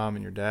from your mom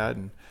and your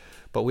dad.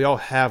 But we all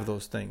have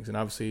those things, and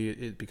obviously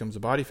it becomes a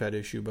body fat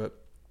issue, but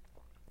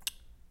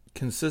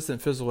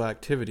consistent physical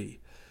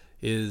activity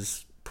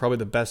is probably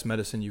the best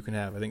medicine you can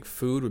have. I think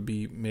food would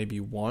be maybe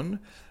one,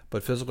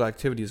 but physical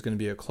activity is going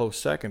to be a close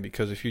second,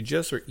 because if you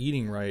just are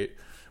eating right,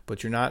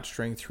 but you're not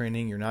strength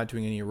training, you're not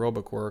doing any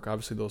aerobic work,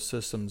 obviously those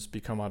systems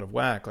become out of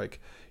whack.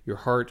 Like, your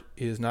heart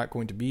is not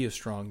going to be as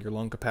strong, your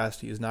lung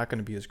capacity is not going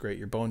to be as great,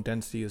 your bone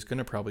density is going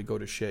to probably go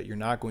to shit, you're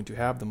not going to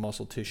have the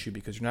muscle tissue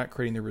because you're not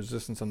creating the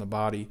resistance on the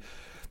body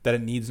that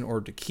it needs in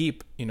order to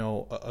keep,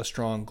 a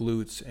strong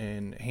glutes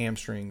and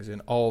hamstrings and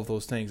all of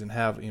those things, and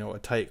have, a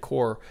tight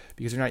core,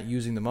 because you're not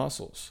using the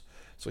muscles.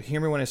 So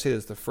hear me when I say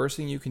this. The first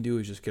thing you can do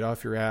is just get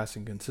off your ass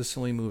and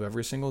consistently move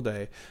every single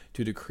day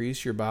to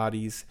decrease your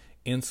body's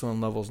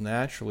insulin levels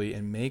naturally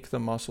and make the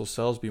muscle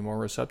cells be more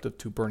receptive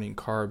to burning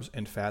carbs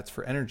and fats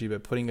for energy by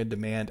putting a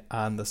demand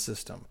on the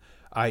system,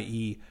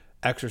 i.e.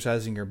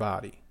 exercising your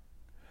body.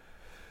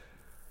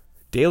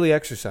 Daily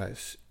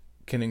exercise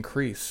can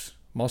increase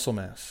muscle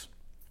mass,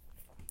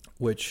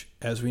 which,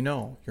 as we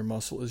know, your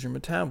muscle is your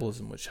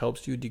metabolism, which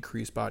helps you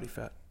decrease body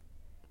fat.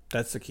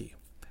 That's the key.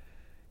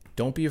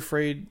 Don't be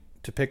afraid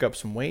to pick up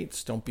some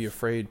weights. Don't be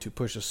afraid to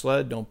push a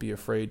sled. Don't be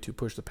afraid to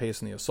push the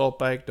pace on the assault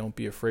bike. Don't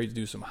be afraid to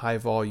do some high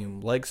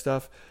volume leg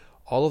stuff.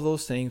 All of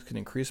those things can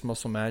increase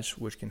muscle mass,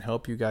 which can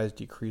help you guys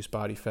decrease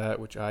body fat,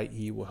 which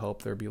i.e. will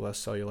help there be less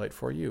cellulite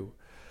for you.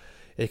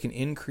 It can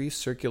increase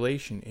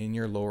circulation in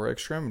your lower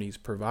extremities,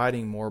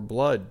 providing more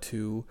blood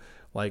to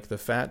like the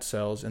fat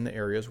cells in the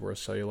areas where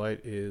cellulite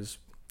is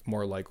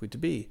more likely to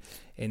be,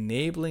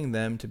 enabling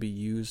them to be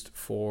used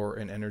for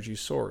an energy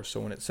source.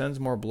 So when it sends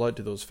more blood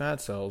to those fat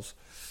cells,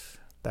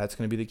 that's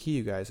going to be the key,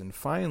 you guys. And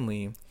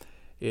finally,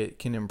 it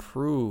can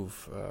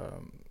improve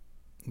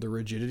the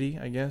rigidity,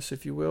 I guess,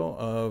 if you will,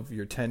 of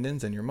your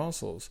tendons and your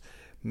muscles,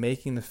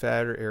 making the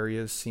fatter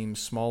areas seem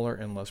smaller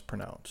and less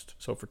pronounced.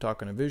 So if we're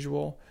talking a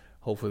visual,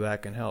 hopefully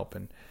that can help.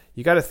 And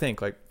you got to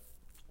think, like,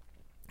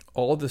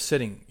 all the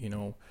sitting,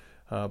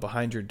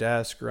 behind your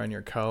desk or on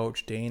your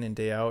couch day in and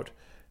day out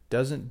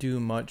doesn't do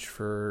much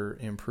for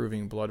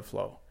improving blood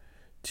flow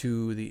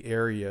to the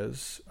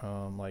areas,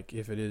 like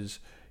if it is,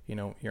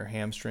 your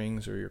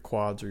hamstrings or your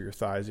quads or your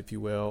thighs, if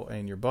you will,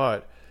 and your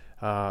butt.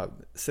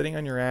 Sitting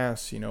on your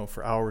ass,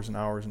 for hours and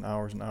hours and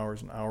hours and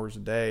hours and hours a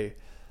day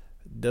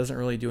doesn't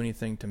really do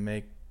anything to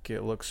make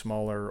it look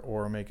smaller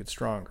or make it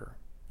stronger.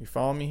 You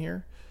follow me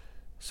here?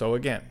 So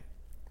again,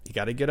 you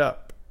got to get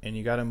up and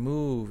you got to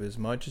move as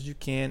much as you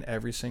can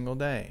every single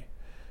day.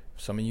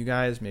 Some of you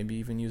guys maybe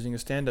even using a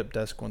stand-up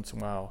desk once in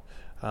a while,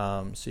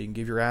 so you can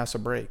give your ass a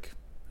break,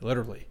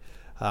 literally.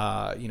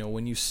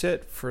 When you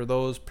sit for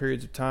those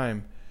periods of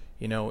time,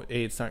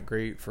 it's not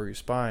great for your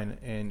spine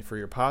and for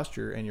your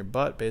posture, and your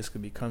butt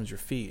basically becomes your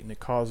feet, and it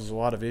causes a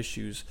lot of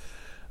issues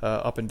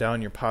up and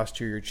down your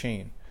posterior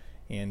chain.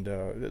 And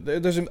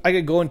I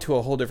could go into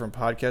a whole different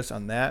podcast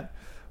on that,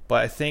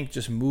 but I think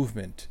just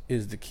movement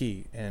is the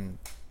key. And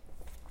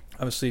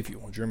obviously, if you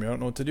want, Jeremy, I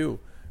don't know what to do,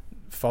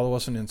 follow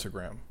us on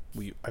Instagram.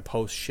 I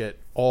post shit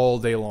all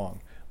day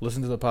long.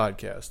 Listen to the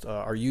podcast.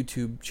 Our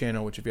YouTube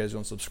channel, which if you guys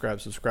don't subscribe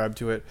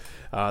to it.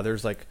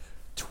 There's like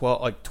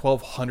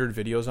 1,200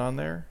 videos on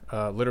there,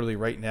 literally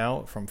right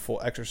now, from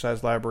full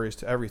exercise libraries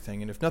to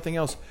everything. And if nothing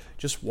else,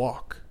 just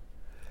walk.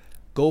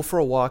 Go for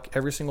a walk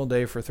every single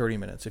day for 30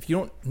 minutes. If you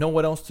don't know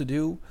what else to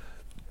do,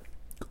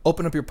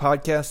 open up your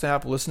podcast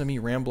app, listen to me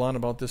ramble on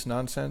about this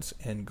nonsense,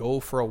 and go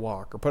for a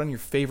walk, or put on your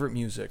favorite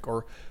music,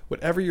 or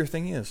whatever your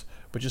thing is,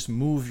 but just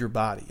move your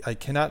body. I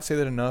cannot say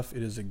that enough.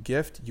 It is a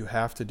gift. You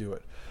have to do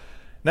it.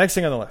 Next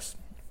thing on the list,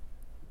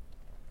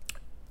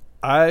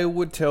 I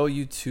would tell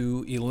you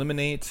to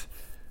eliminate,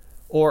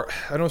 or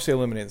I don't say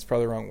eliminate, it's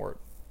probably the wrong word,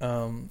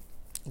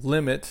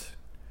 limit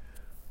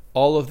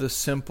all of the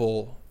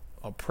simple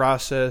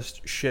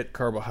processed shit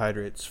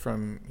carbohydrates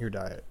from your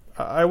diet.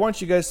 I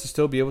want you guys to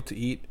still be able to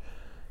eat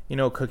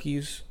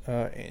cookies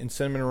and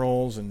cinnamon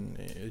rolls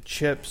and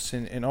chips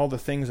and all the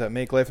things that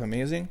make life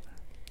amazing.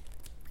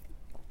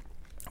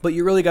 But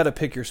you really got to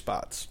pick your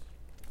spots.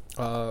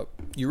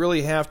 You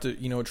really have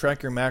to,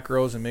 track your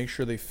macros and make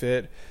sure they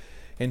fit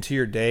into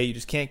your day. You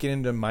just can't get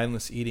into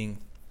mindless eating.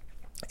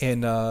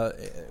 And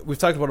we've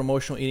talked about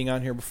emotional eating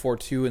on here before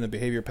too, and the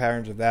behavior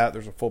patterns of that.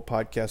 There's a full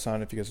podcast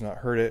on it if you guys have not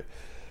heard it.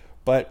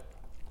 But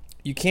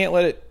you can't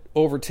let it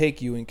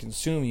overtake you and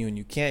consume you, and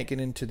you can't get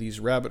into these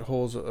rabbit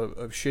holes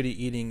of shitty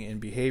eating and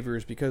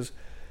behaviors, because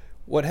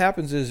what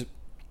happens is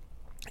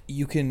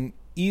you can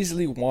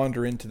easily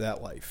wander into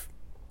that life.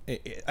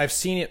 I've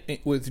seen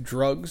it with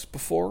drugs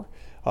before,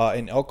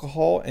 and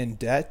alcohol and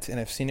debt, and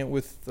I've seen it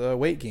with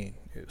weight gain.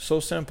 It's so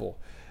simple.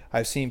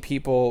 I've seen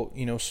people,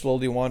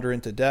 slowly wander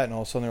into debt, and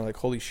all of a sudden they're like,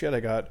 holy shit, I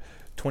got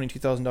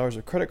 $22,000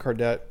 of credit card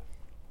debt.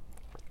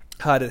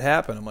 How did it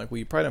happen? I'm like, well,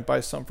 you probably didn't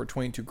buy something for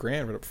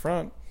 $22,000 right up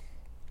front.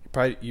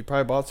 You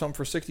probably bought something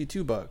for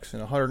 $62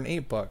 and $108,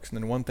 and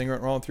then one thing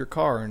went wrong with your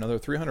car, and another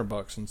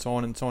 $300, and so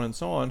on and so on and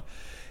so on,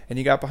 and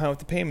you got behind with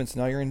the payments.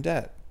 Now you're in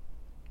debt.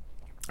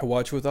 I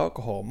watch it with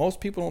alcohol.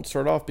 Most people don't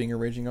start off being a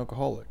raging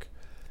alcoholic.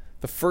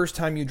 The first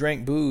time you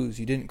drank booze,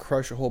 you didn't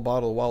crush a whole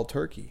bottle of Wild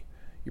Turkey.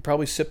 You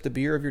probably sipped a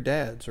beer of your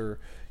dad's, or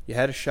you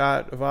had a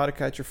shot of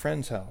vodka at your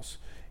friend's house,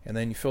 and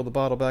then you filled the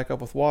bottle back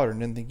up with water and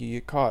didn't think you'd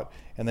get caught,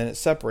 and then it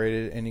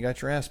separated and you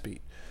got your ass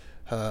beat.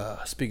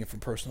 Speaking from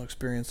personal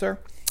experience there.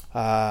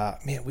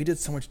 Man, we did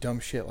so much dumb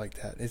shit like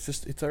that.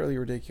 It's utterly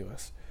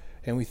ridiculous.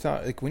 And we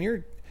thought, like, when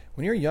you're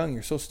young,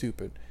 you're so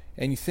stupid,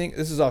 and you think,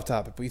 this is off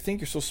topic, but you think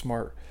you're so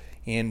smart,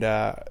 and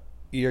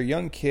you're a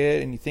young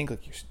kid, and you think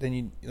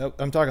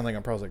I'm talking like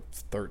I'm probably like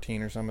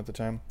 13 or something at the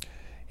time,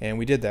 and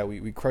we did that.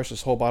 We crushed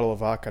this whole bottle of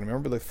vodka. And I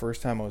remember the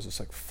first time I was just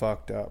like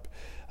fucked up.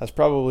 That's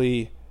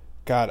probably,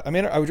 God, I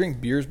mean, I would drink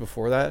beers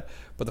before that,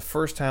 but the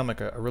first time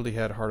like I really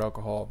had hard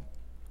alcohol,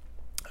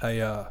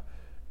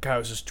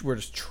 we're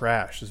just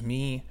trash. It was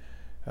me,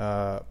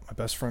 my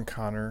best friend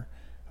Connor,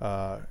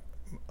 our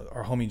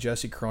homie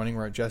Jesse Croning.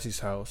 We're at Jesse's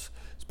house.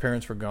 His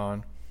parents were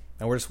gone,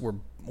 and we're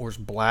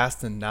just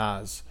blasting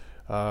Nas.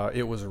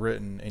 It Was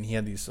Written, and he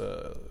had these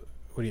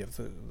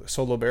the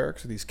Solo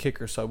Barracks, these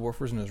kicker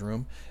subwoofers in his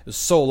room. It was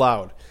so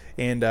loud,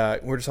 and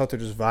we're just out there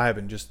just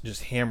vibing,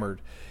 just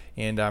hammered.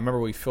 And I remember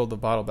we filled the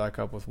bottle back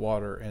up with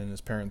water, and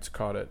his parents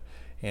caught it,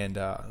 and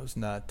it was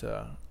not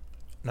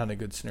a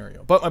good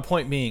scenario. But my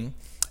point being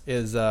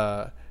is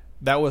that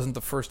wasn't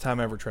the first time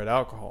I ever tried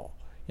alcohol.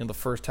 the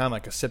first time,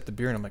 like I sip the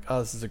beer and I'm like, oh,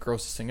 this is the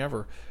grossest thing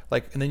ever.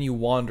 Like, and then you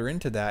wander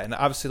into that. And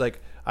obviously,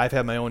 like, I've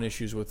had my own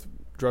issues with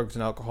drugs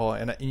and alcohol,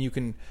 and you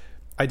can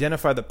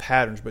identify the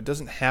patterns, but it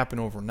doesn't happen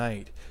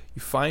overnight.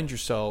 You find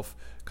yourself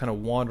kind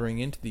of wandering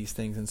into these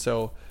things. And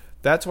so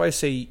that's why I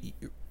say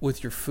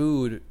with your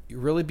food, you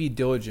really be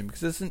diligent,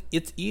 because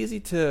it's easy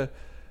to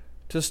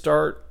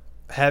start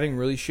having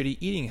really shitty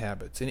eating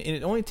habits. And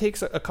it only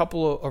takes a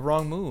couple of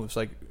wrong moves,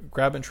 like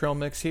grabbing trail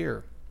mix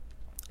here.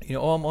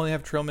 I'm only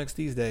have trail mix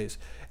these days.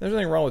 And there's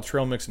nothing wrong with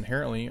trail mix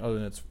inherently, other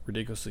than it's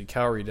ridiculously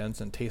calorie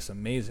dense and tastes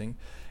amazing.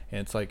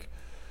 And it's like,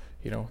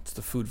 it's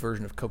the food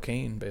version of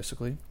cocaine,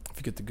 basically, if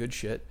you get the good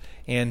shit.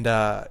 And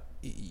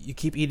you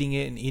keep eating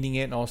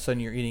it, and all of a sudden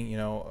you're eating,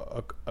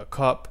 a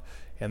cup,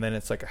 and then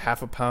it's like a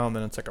half a pound,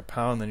 then it's like a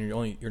pound, then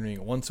you're eating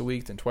it once a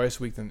week, then twice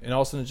a week, then, and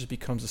all of a sudden it just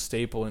becomes a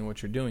staple in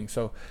what you're doing.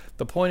 So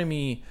the point of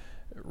me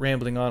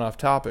rambling on off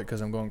topic, because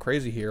I'm going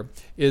crazy here,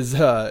 is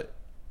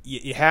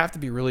you have to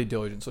be really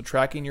diligent. So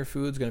tracking your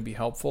food is going to be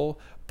helpful,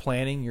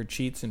 planning your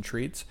cheats and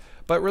treats,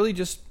 but really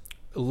just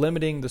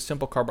limiting the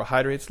simple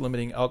carbohydrates,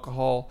 limiting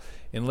alcohol,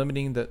 and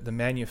limiting the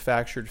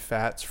manufactured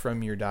fats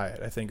from your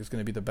diet, I think is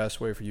going to be the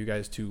best way for you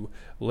guys to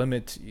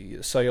limit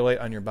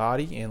cellulite on your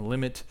body and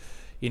limit,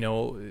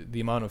 the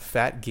amount of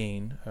fat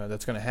gain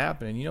that's going to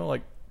happen. And,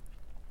 like,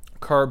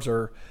 carbs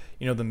are,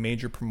 the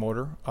major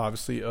promoter,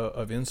 obviously,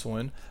 of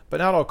insulin, but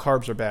not all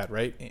carbs are bad,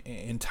 right?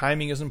 And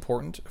timing is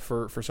important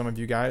for some of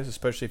you guys,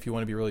 especially if you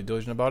want to be really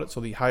diligent about it. So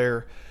the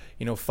higher,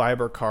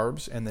 fiber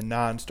carbs and the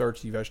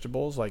non-starchy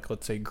vegetables, like,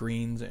 let's say,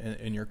 greens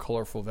and your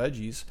colorful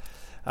veggies,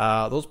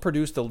 those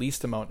produce the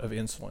least amount of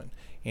insulin.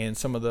 And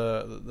some of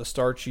the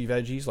starchy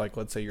veggies, like,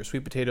 let's say, your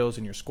sweet potatoes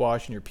and your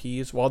squash and your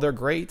peas, while they're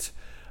great,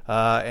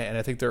 and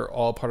I think they're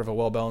all part of a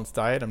well-balanced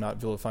diet. I'm not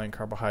vilifying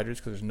carbohydrates,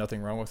 because there's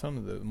nothing wrong with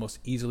them. The most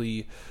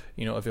easily,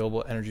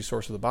 available energy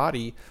source of the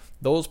body.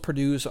 Those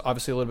produce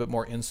obviously a little bit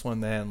more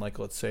insulin than, like,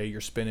 let's say,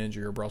 your spinach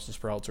or your Brussels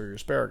sprouts or your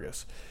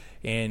asparagus.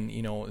 And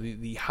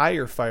the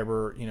higher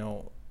fiber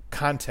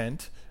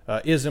content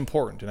is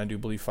important, and I do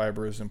believe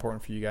fiber is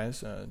important for you guys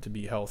to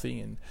be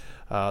healthy. And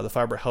the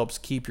fiber helps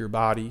keep your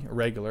body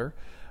regular.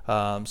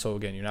 So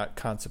again, you're not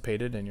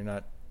constipated and you're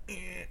not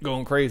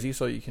going crazy,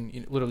 so you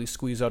can literally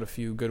squeeze out a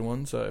few good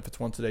ones if it's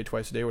once a day,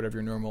 twice a day, whatever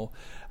your normal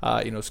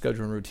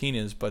schedule and routine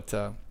is. But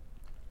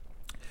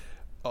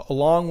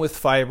along with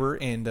fiber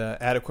and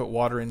adequate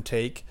water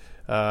intake,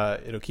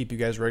 it'll keep you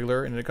guys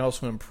regular, and it can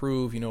also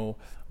improve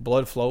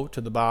blood flow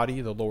to the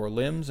body, the lower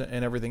limbs,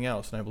 and everything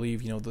else. And I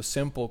believe the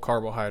simple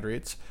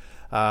carbohydrates,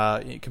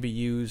 it could be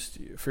used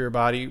for your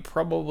body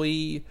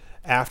probably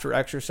after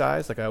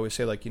exercise. Like I always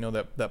say, like,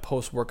 that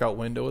post-workout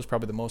window is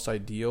probably the most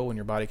ideal, when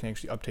your body can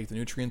actually uptake the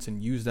nutrients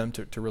and use them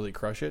to really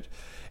crush it.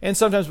 And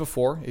sometimes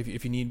before,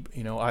 if you need,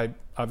 I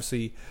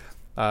obviously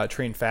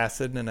train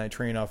fasted, and I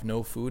train off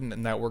no food,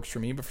 and that works for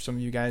me. But for some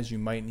of you guys, you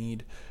might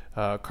need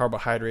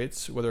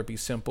carbohydrates, whether it be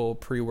simple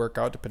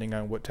pre-workout, depending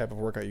on what type of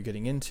workout you're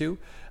getting into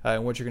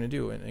and what you're going to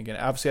do. And again,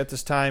 obviously at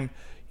this time,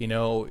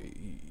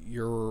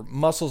 your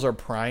muscles are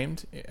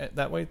primed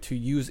that way to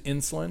use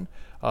insulin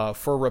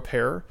for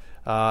repair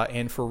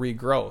and for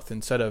regrowth,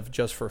 instead of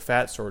just for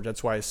fat storage.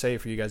 That's why I say,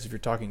 for you guys, if you're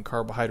talking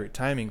carbohydrate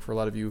timing, for a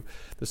lot of you,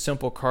 the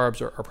simple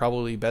carbs are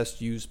probably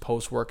best used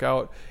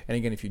post-workout. And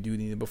again, if you do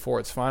need it before,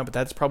 it's fine, but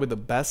that's probably the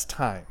best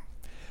time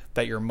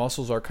that your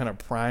muscles are kind of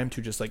primed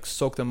to just like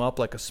soak them up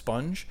like a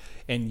sponge,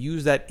 and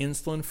use that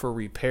insulin for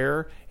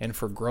repair and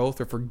for growth,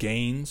 or for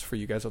gains, for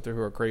you guys out there who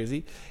are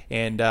crazy.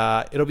 And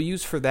it'll be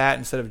used for that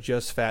instead of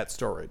just fat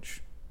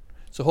storage.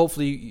 So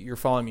hopefully you're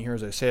following me here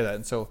as I say that.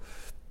 And so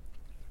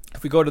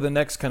if we go to the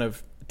next kind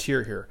of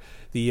tier here,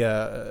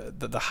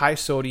 the high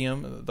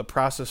sodium, the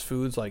processed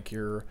foods, like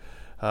your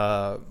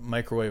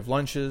microwave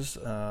lunches,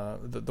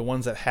 the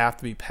ones that have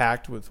to be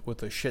packed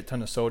with a shit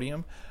ton of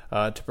sodium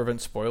to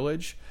prevent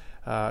spoilage.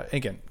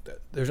 Again,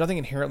 there's nothing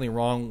inherently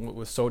wrong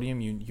with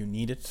sodium. You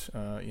need it.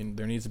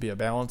 There needs to be a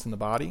balance in the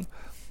body.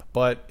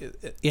 But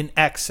in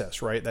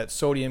excess, right, that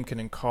sodium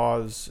can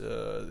cause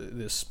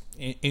this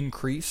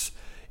increase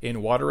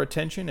in water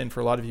retention. And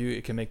for a lot of you,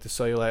 it can make the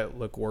cellulite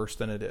look worse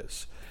than it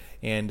is.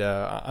 And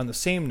on the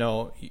same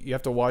note, you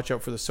have to watch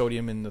out for the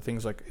sodium in the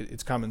things like,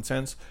 it's common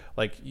sense,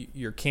 like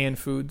your canned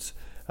foods,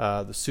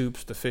 the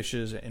soups, the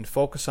fishes, and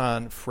focus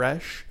on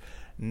fresh,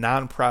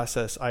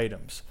 non-processed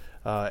items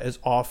as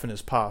often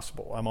as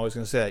possible. I'm always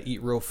going to say that.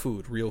 Eat real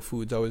food. Real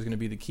food's always going to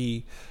be the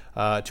key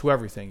to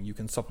everything. You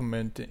can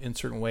supplement in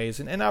certain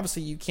ways. And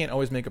obviously, you can't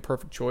always make a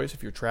perfect choice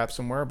if you're trapped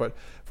somewhere. But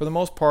for the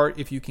most part,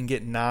 if you can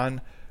get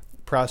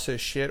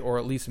non-processed shit, or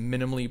at least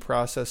minimally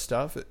processed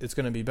stuff, it's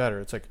going to be better.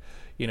 It's like,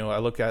 I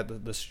look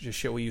at the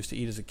shit we used to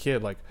eat as a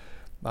kid. Like,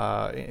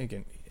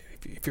 again,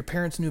 if your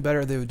parents knew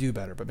better, they would do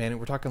better. But man,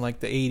 we're talking like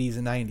the 80s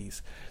and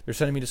 90s. They're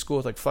sending me to school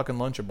with like fucking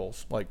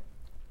Lunchables. Like,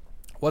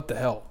 what the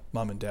hell,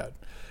 mom and dad?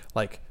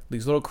 Like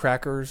these little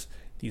crackers,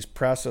 these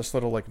processed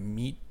little like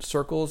meat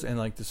circles and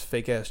like this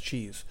fake ass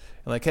cheese.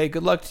 And like, hey,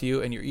 good luck to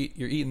you. And you're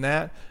eating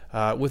that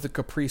with a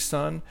Capri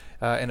Sun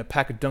and a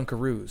pack of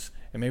Dunkaroos.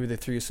 And maybe they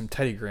threw you some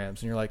Teddy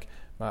Grahams. And you're like,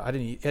 I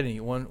didn't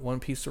eat one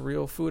piece of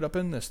real food up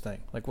in this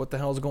thing. Like, what the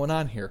hell is going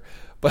on here?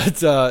 But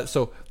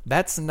so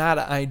that's not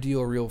an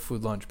ideal real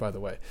food lunch, by the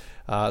way.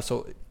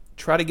 So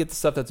try to get the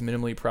stuff that's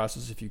minimally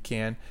processed if you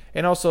can.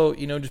 And also,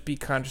 just be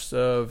conscious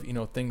of,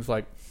 things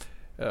like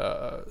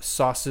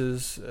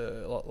sauces,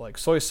 like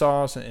soy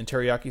sauce and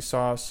teriyaki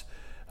sauce.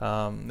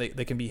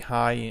 They can be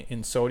high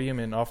in sodium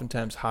and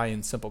oftentimes high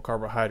in simple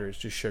carbohydrates,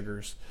 just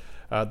sugars.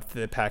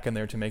 They pack in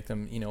there to make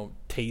them,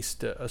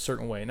 taste a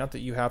certain way. Not that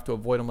you have to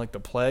avoid them like the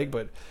plague,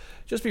 but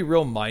just be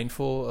real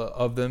mindful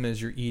of them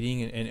as you're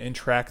eating and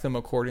track them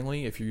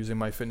accordingly. If you're using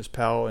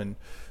MyFitnessPal and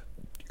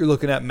you're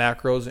looking at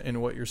macros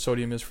and what your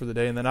sodium is for the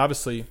day. And then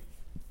obviously,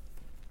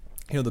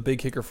 the big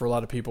kicker for a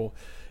lot of people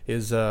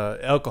is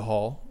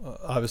alcohol.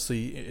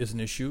 Obviously is an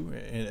issue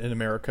in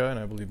America and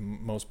I believe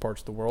most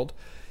parts of the world.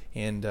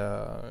 And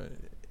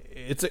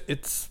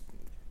it's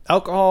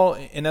alcohol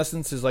in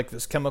essence is like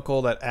this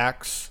chemical that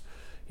acts,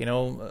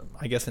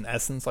 I guess in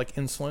essence like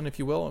insulin, if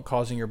you will,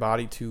 causing your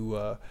body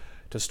to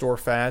store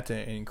fat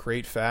and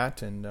create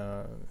fat and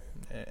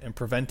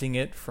preventing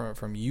it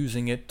from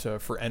using it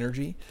for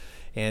energy.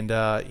 And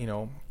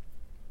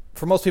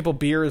for most people,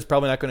 beer is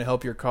probably not going to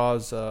help your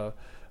cause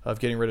of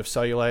getting rid of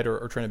cellulite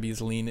or trying to be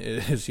as lean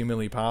as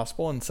humanly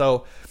possible. And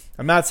so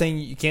I'm not saying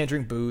you can't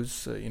drink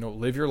booze,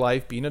 live your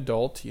life, be an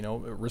adult,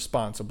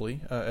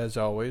 responsibly, as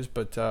always,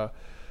 but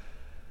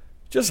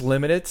just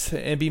limit it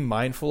and be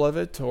mindful of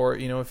it. Or,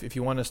 if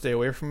you want to stay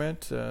away from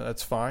it,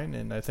 that's fine.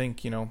 And I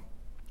think,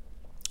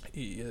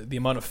 the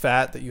amount of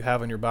fat that you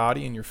have in your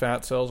body and your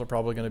fat cells are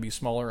probably going to be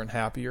smaller and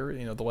happier,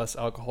 the less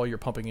alcohol you're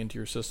pumping into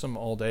your system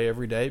all day,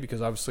 every day,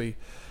 because obviously,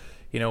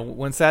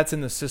 once that's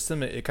in the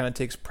system, it kind of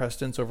takes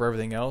precedence over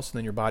everything else, and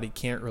then your body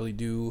can't really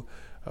do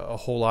a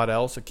whole lot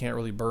else. It can't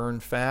really burn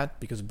fat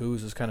because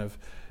booze is kind of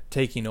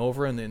taking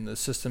over, and then the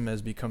system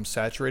has become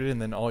saturated,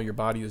 and then all your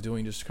body is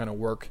doing just to kind of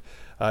work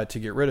to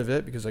get rid of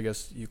it, because I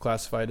guess you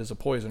classify it as a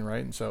poison,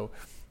 right? And so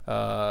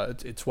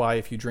it's why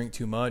if you drink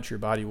too much, your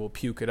body will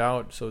puke it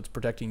out, so it's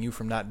protecting you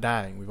from not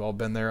dying. We've all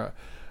been there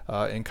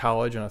in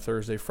college on a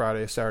Thursday,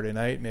 Friday, Saturday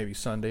night, maybe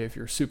Sunday if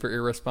you're super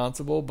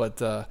irresponsible,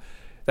 but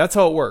that's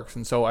how it works.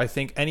 And so I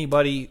think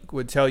anybody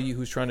would tell you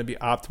who's trying to be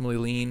optimally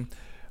lean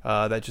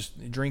that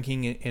just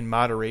drinking in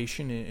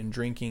moderation and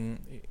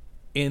drinking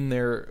in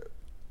their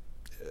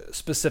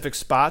specific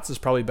spots is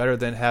probably better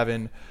than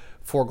having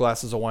 4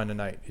 glasses of wine a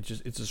night.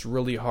 It's just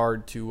really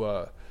hard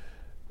to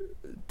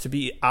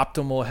be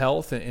optimal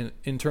health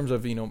in terms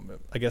of,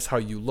 I guess how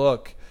you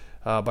look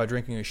by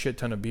drinking a shit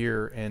ton of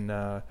beer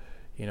and,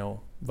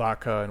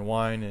 vodka and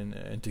wine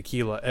and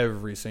tequila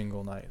every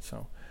single night.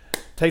 So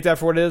take that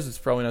for what it is. It's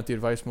probably not the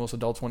advice most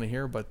adults want to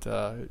hear, but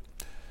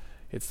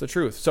it's the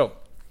truth. So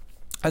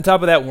on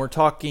top of that, when we're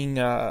talking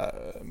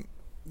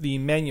the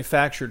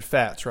manufactured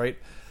fats, right,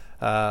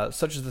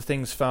 such as the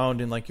things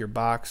found in like your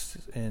boxed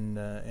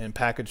and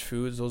packaged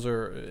foods, those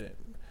are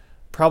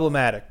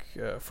problematic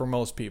for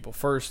most people.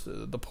 First,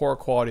 the poor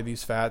quality of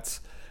these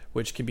fats,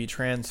 which can be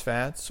trans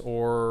fats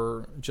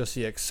or just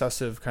the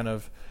excessive kind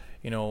of,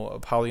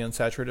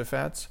 polyunsaturated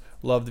fats,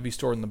 love to be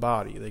stored in the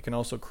body. They can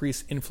also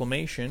increase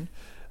inflammation,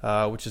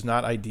 which is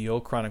not ideal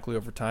chronically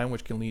over time,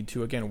 which can lead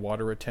to, again,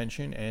 water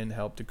retention and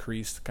help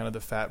decrease kind of the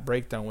fat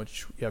breakdown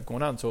which you have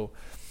going on. So,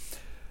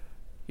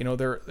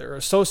 they're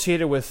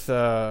associated with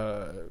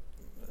the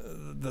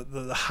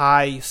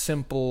high,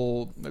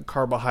 simple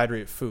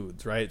carbohydrate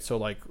foods, right? So,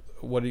 like,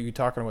 what are you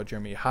talking about,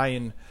 Jeremy?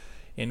 High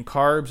in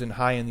carbs and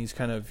high in these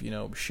kind of,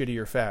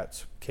 shittier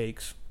fats,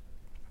 cakes,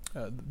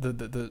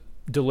 the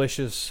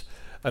delicious,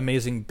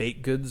 amazing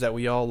baked goods that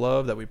we all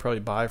love that we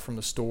probably buy from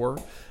the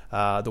store,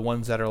 the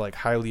ones that are like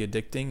highly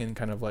addicting and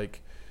kind of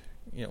like,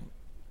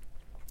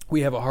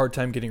 we have a hard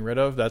time getting rid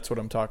of. That's what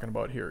I'm talking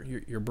about here.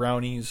 Your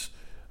brownies,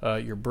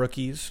 your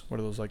brookies. What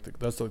are those like?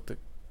 That's like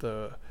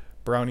the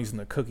brownies and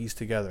the cookies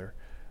together.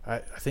 I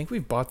think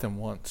we've bought them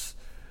once.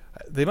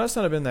 They must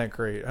not have been that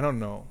great. I don't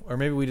know. Or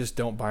maybe we just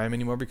don't buy them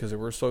anymore because they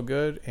were so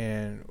good,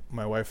 and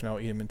my wife and I will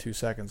eat them in 2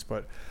 seconds.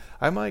 But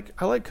I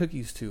like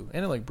cookies too,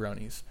 and I like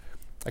brownies.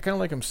 I kind of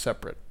like them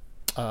separate.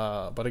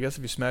 But I guess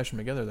if you smash them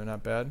together, they're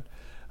not bad.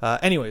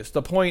 Anyways,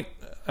 the point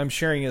I'm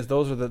sharing is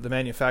those are the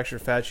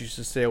manufactured fats you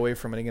should stay away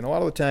from. And again, a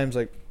lot of the times,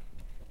 like,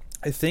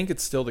 I think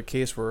it's still the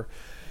case where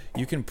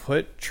you can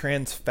put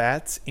trans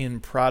fats in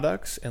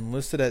products and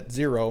list it at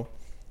 0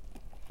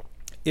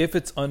 if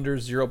it's under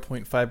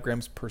 0.5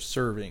 grams per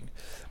serving.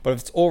 But if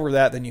it's over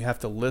that, then you have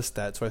to list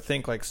that. So I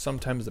think like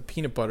sometimes the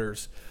peanut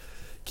butters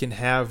can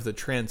have the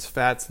trans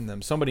fats in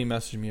them. Somebody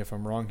message me if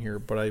I'm wrong here,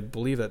 but I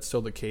believe that's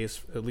still the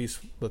case, at least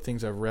the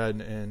things I've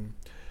read and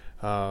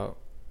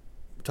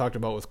talked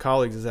about with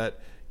colleagues, is that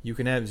you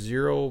can have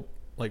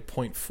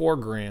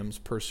 0.4 grams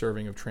per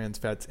serving of trans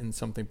fats in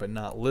something but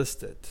not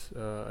list it.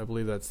 I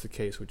believe that's the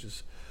case, which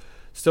is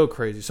still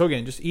crazy. So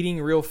again, just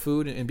eating real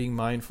food and being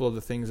mindful of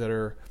the things that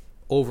are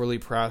overly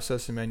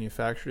processed and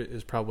manufactured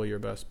is probably your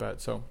best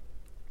bet. So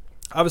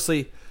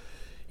Obviously,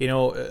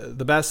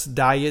 the best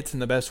diet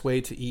and the best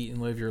way to eat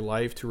and live your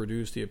life to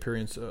reduce the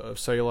appearance of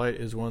cellulite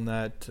is one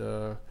that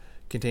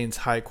contains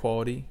high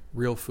quality,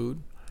 real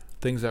food,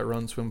 things that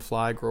run, swim,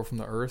 fly, grow from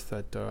the earth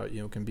that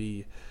can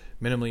be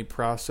minimally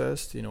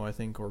processed. I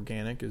think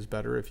organic is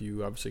better if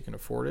you obviously can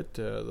afford it.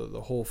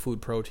 The whole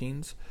food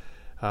proteins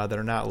that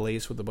are not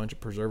laced with a bunch of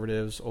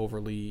preservatives,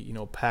 overly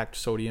packed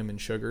sodium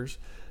and sugars.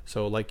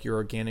 So like your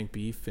organic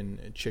beef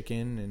and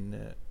chicken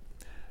and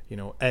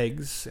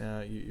eggs,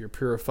 your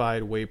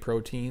purified whey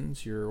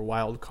proteins, your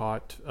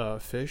wild-caught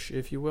fish,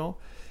 if you will,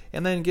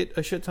 and then get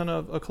a shit ton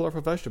of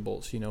colorful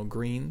vegetables,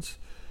 greens.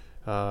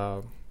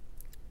 I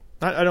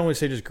don't want to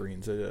say just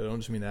greens. I don't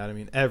just mean that. I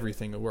mean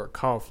everything.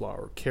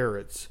 Cauliflower,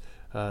 carrots,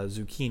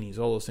 zucchinis,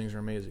 all those things are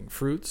amazing.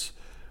 Fruits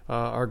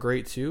are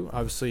great too.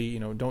 Obviously,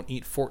 don't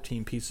eat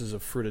 14 pieces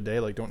of fruit a day.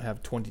 Like, don't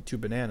have 22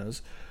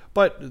 bananas.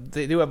 But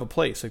they do have a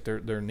place, like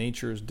they're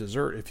nature's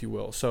dessert, if you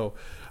will. So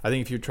I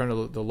think if you're trying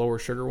to the lower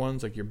sugar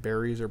ones, like your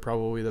berries are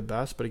probably the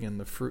best. But again,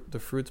 the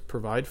fruits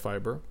provide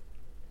fiber.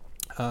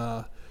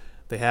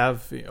 They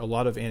have a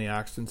lot of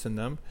antioxidants in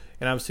them,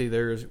 and obviously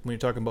when you're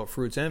talking about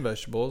fruits and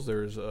vegetables,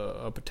 there's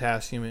a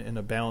potassium and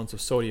a balance of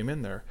sodium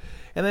in there.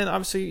 And then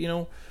obviously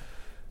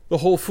the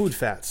whole food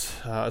fats,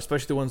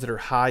 especially the ones that are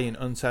high in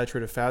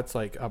unsaturated fats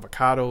like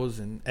avocados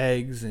and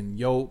eggs and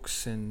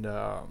yolks and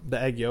the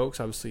egg yolks.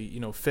 Obviously,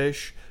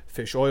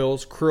 fish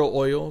oils, krill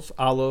oils,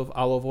 olive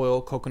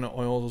oil, coconut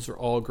oil. Those are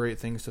all great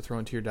things to throw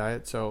into your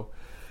diet. So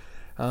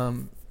I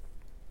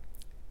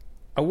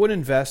would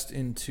invest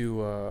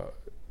into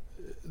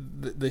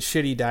the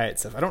shitty diet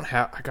stuff.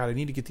 I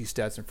need to get these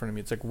stats in front of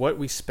me. It's like what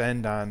we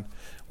spend on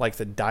like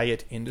the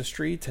diet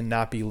industry to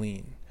not be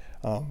lean.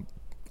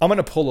 I'm going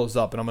to pull those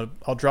up, and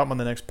I'll drop them on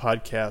the next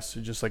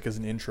podcast just like as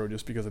an intro,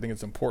 just because I think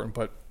it's important.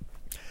 But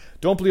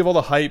don't believe all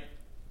the hype.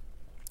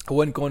 I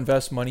wouldn't go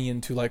invest money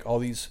into like all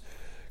these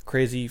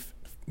crazy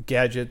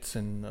gadgets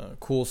and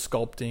cool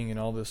sculpting and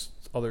all this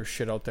other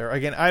shit out there.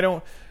 Again, I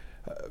don't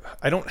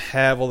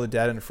have all the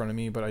data in front of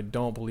me, but I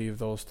don't believe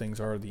those things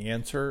are the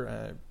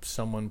answer.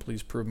 Someone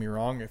please prove me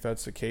wrong if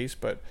that's the case.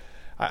 But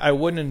I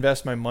wouldn't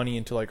invest my money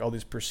into like all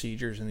these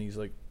procedures and these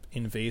like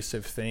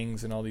invasive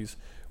things and all these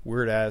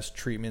weird ass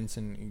treatments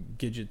and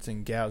gadgets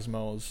and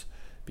gizmos,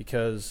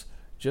 because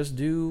just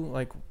do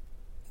like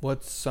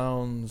what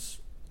sounds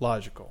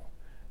logical,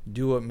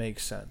 do what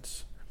makes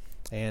sense.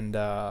 And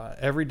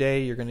every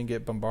day you're going to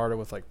get bombarded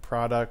with like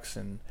products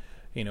and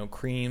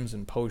creams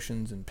and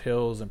potions and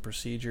pills and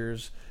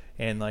procedures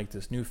and like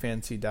this new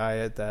fancy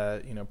diet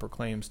that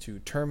proclaims to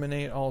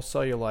terminate all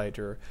cellulite,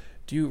 or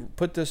do you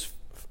put this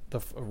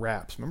the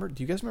wraps? Do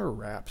you guys remember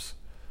wraps?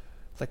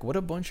 Like, what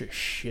a bunch of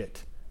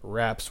shit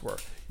wraps were.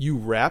 You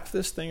wrap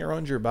this thing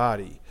around your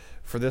body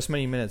for this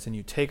many minutes and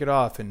you take it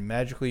off and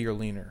magically you're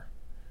leaner.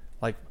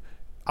 Like,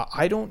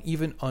 I don't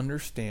even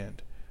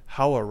understand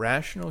how a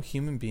rational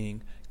human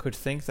being could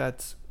think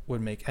that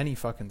would make any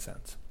fucking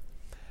sense.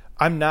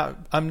 I'm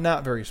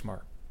not very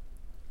smart.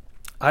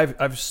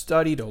 I've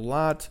studied a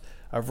lot.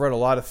 I've read a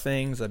lot of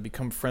things. I've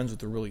become friends with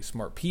the really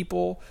smart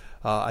people.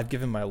 I've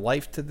given my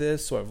life to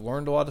this, so I've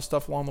learned a lot of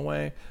stuff along the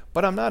way.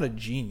 But I'm not a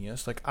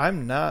genius. Like,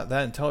 I'm not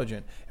that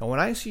intelligent. And when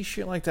I see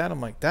shit like that,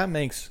 I'm like, that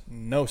makes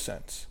no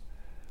sense.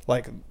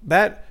 Like,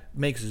 that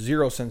makes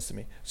zero sense to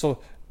me. So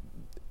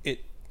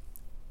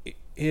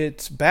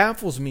it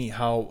baffles me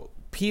how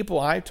people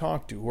I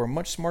talk to who are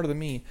much smarter than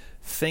me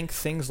think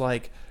things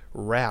like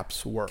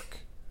wraps work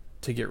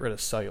to get rid of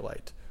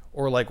cellulite.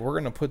 Or like, we're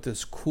going to put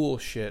this cool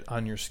shit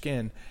on your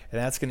skin and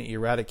that's going to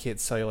eradicate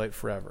cellulite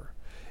forever.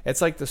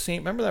 It's like the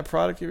same. Remember that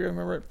product? You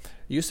remember it?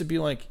 It used to be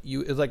like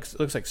it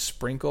looks like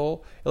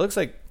sprinkle. It looks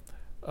like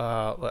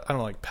I don't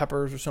know, like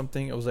peppers or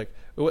something. It was like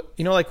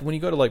like when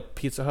you go to like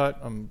Pizza Hut.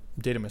 I'm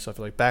dating myself.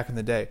 Like back in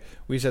the day,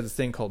 we used to have this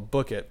thing called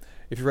Book It.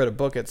 If you read a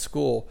book at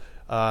school,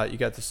 you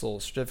got this little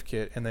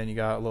certificate, and then you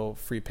got a little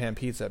free pan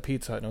pizza at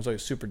Pizza Hut. And I was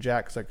always super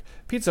jacked. Cause like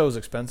pizza was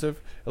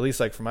expensive, at least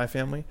like for my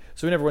family.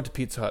 So we never went to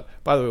Pizza Hut.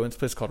 By the way, we went to a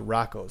place called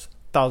Rocco's.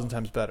 1,000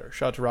 times better.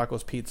 Shout out to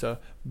Rocco's Pizza.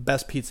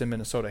 Best pizza in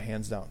Minnesota,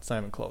 hands down. It's not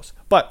even close.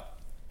 But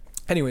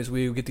anyways,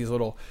 we would get these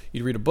little,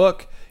 you'd read a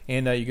book,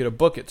 and you get a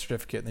Book It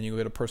certificate, and then you go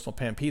get a personal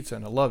pan pizza,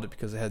 and I loved it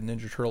because it had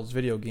Ninja Turtles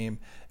video game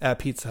at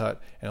Pizza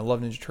Hut, and I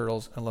love Ninja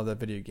Turtles, and I love that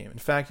video game. In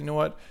fact, you know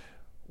what?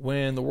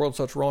 When the world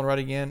starts rolling right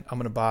again, I'm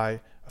going to buy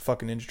a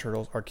fucking Ninja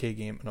Turtles arcade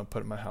game, and I'll put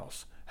it in my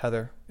house.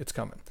 Heather, it's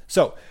coming.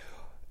 So,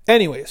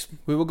 anyways,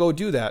 we will go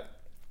do that,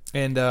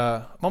 and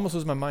I'm almost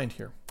losing my mind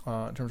here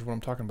in terms of what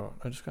I'm talking about.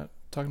 I just got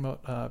talking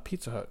about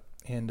Pizza Hut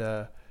and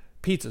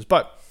pizzas,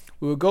 but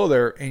we would go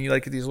there, and you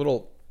like get these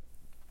little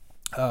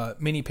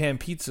mini pan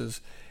pizzas,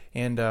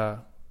 and they're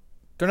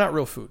not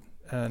real food.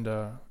 And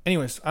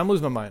anyways, I'm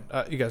losing my mind.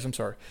 You guys, I'm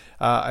sorry.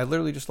 I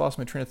literally just lost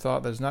my train of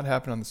thought. That has not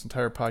happened on this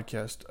entire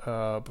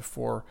podcast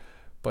before,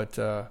 but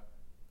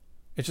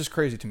It's just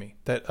crazy to me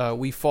that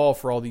we fall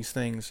for all these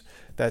things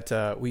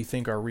that we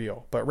think are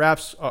real, but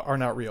wraps are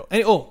not real.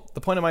 And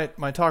the point of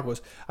my talk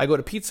was I go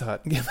to Pizza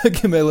Hut and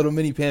get my little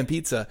mini pan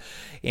pizza,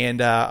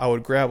 and I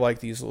would grab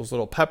like those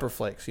little pepper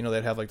flakes,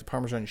 they'd have like the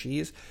Parmesan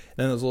cheese and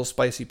then those little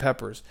spicy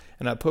peppers,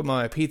 and I'd put them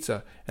on my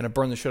pizza and I'd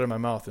burn the shit out of my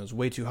mouth. It was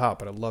way too hot,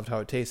 but I loved how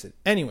it tasted.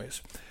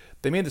 Anyways,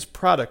 they made this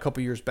product a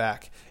couple years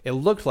back. It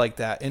looked like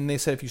that, and they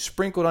said if you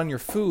sprinkled on your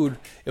food,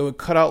 it would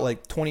cut out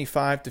like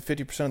 25 to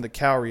 50% of the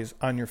calories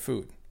on your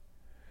food.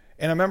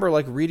 And I remember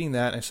like reading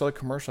that, and I saw the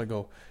commercial. I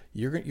go,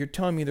 you're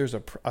telling me there's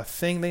a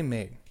thing they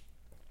made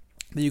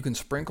that you can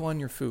sprinkle on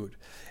your food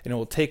and it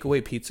will take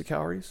away pizza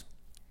calories?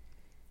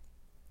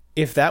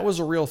 If that was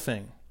a real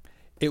thing,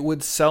 it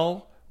would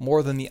sell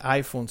more than the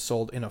iPhone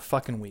sold in a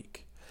fucking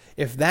week.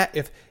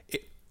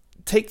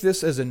 Take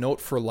this as a note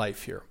for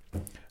life here.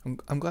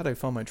 I'm glad I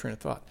found my train of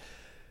thought.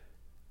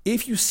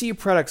 If you see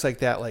products like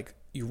that, like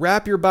you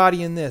wrap your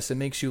body in this, it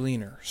makes you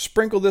leaner.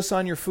 Sprinkle this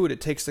on your food,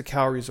 it takes the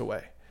calories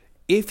away.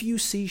 If you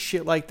see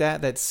shit like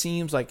that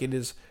seems like it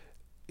is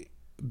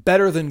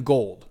better than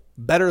gold,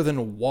 better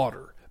than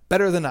water,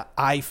 better than an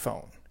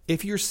iPhone.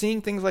 If you're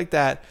seeing things like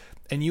that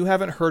and you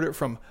haven't heard it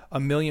from a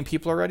million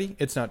people already,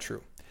 it's not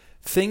true.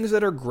 Things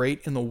that are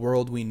great in the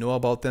world, we know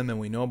about them, and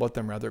we know about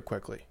them rather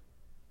quickly.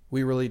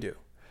 We really do.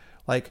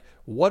 Like,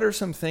 what are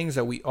some things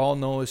that we all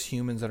know as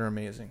humans that are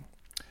amazing?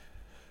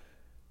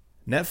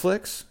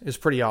 Netflix is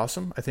pretty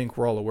awesome. I think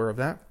we're all aware of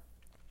that.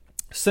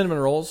 Cinnamon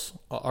rolls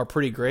are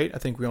pretty great. I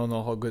think we all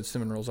know how good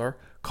cinnamon rolls are.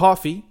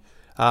 Coffee,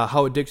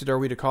 how addicted are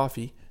we to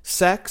coffee?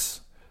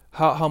 Sex,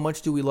 how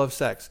much do we love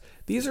sex?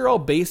 These are all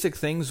basic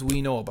things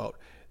we know about.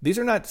 These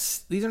are not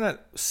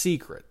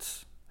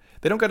secrets.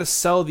 They don't got to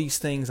sell these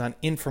things on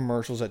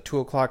infomercials at 2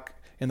 o'clock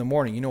in the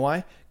morning. You know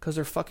why? Because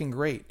they're fucking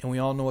great, and we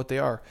all know what they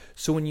are.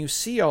 So when you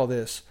see all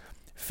this,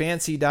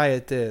 fancy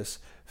diet this,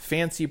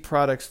 fancy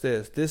products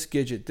this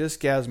Gidget, this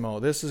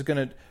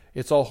Gazmo,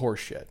 it's all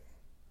horseshit.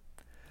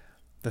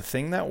 The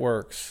thing that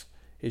works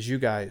is you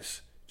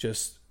guys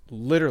just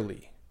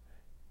literally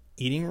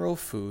eating real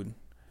food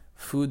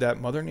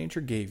that Mother Nature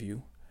gave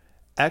you,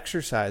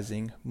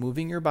 exercising,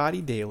 moving your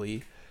body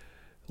daily,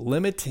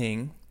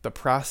 limiting the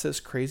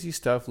processed crazy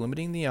stuff,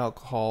 limiting the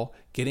alcohol,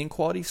 getting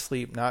quality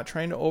sleep, not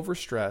trying to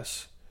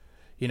overstress,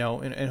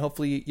 and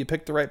hopefully you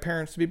pick the right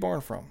parents to be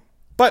born from.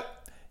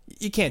 But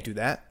you can't do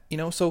that,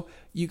 so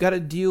you got to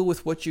deal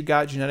with what you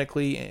got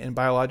genetically and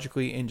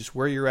biologically and just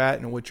where you're at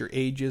and what your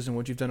age is and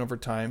what you've done over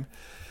time.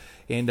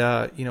 And,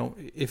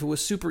 if it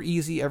was super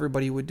easy,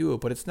 everybody would do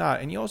it, but it's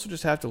not. And you also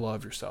just have to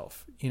love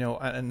yourself,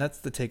 and that's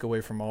the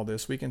takeaway from all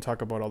this. We can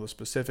talk about all the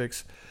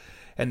specifics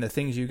and the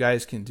things you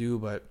guys can do,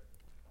 but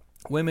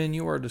women,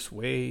 you are just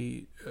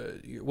way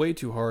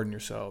too hard on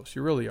yourselves.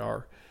 You really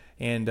are.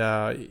 And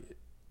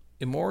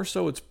more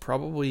so, it's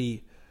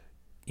probably,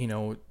 I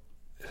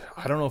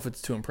don't know if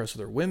it's to impress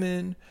other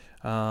women,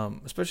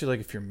 especially like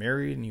if you're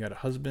married and you got a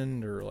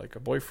husband or like a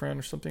boyfriend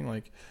or something,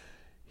 like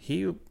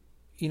he,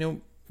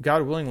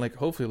 God willing, like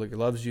hopefully like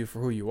loves you for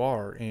who you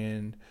are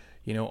and,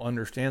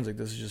 understands like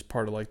this is just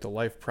part of like the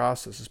life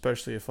process,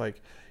 especially if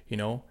like,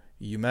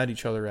 you met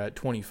each other at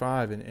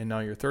 25 and now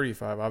you're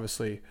 35.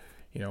 Obviously,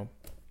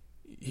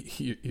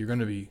 you're going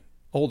to be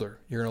older.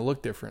 You're going to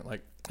look different.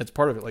 Like it's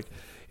part of it. Like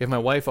if my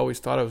wife always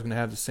thought I was going to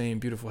have the same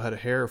beautiful head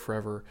of hair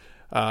forever,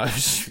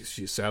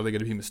 she's sadly going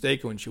to be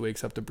mistaken when she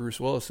wakes up to Bruce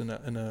Willis in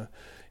a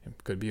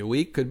could be a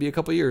week, could be a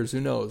couple years, who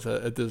knows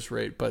at this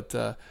rate. But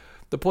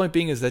the point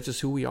being is that's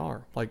just who we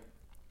are. Like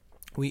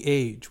we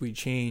age, we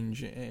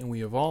change, and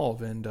we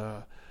evolve. And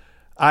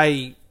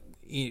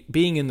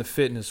being in the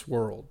fitness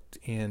world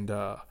and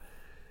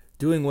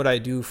doing what I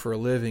do for a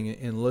living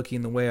and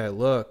looking the way I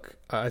look,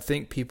 I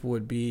think people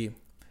would be,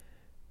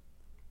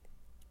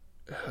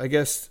 I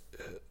guess,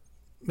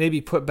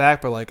 maybe put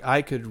back, but like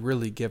I could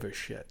really give a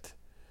shit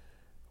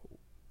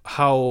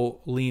how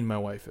lean my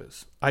wife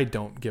is. I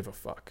don't give a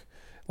fuck.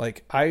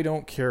 Like I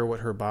don't care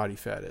what her body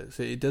fat is.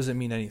 It doesn't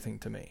mean anything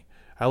to me.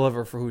 I love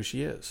her for who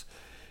she is.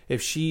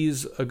 If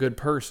she's a good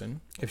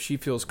person, if she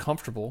feels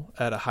comfortable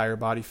at a higher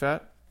body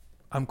fat,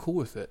 I'm cool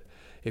with it.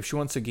 If she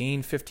wants to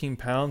gain 15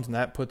 pounds and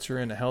that puts her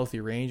in a healthy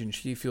range and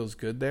she feels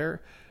good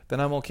there, then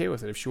I'm okay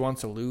with it. If she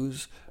wants to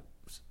lose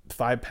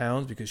 5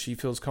 pounds because she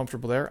feels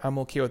comfortable there, I'm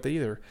okay with it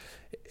either.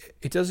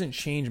 It doesn't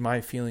change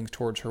my feelings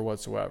towards her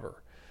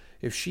whatsoever.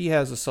 If she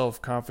has a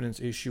self-confidence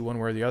issue one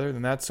way or the other,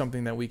 then that's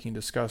something that we can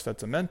discuss.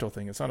 That's a mental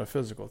thing. It's not a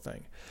physical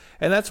thing.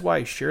 And that's why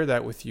I share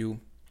that with you.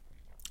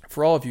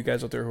 For all of you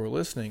guys out there who are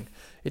listening,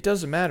 it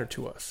doesn't matter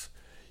to us.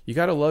 You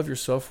got to love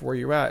yourself where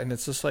you're at. And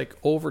it's just like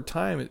over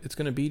time, it's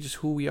going to be just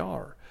who we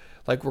are.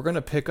 Like we're going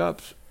to pick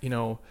up,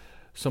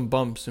 some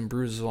bumps and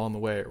bruises along the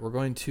way. We're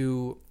going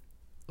to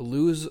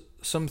lose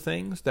some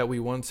things that we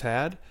once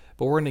had,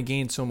 but we're going to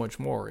gain so much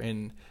more.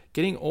 And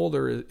getting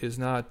older is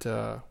not,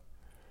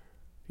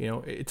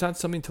 it's not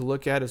something to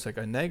look at as like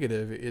a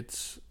negative.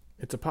 It's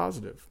a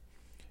positive.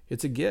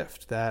 It's a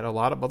gift that a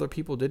lot of other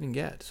people didn't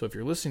get. So if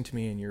you're listening to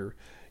me and you're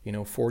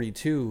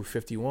 42,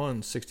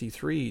 51,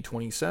 63,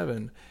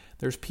 27,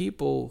 There's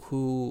people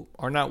who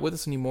are not with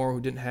us anymore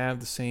who didn't have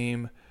the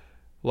same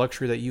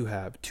luxury that you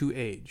have to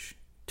age,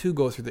 to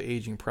go through the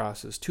aging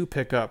process, to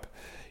pick up,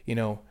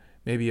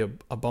 maybe a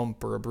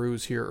bump or a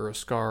bruise here or a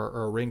scar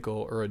or a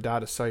wrinkle or a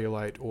dot of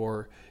cellulite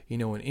or,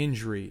 an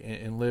injury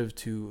and live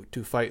to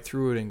fight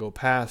through it and go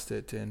past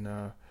it. And,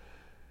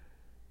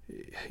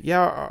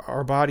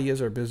 our body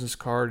is our business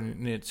card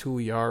and it's who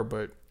we are,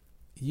 but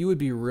you would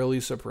be really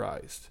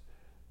surprised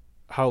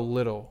how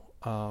little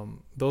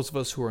those of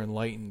us who are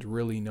enlightened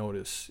really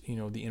notice,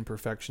 the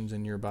imperfections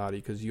in your body,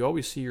 because you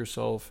always see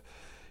yourself,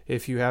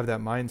 if you have that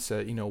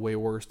mindset, way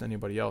worse than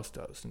anybody else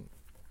does. And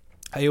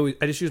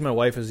I just use my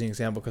wife as an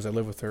example because I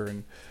live with her,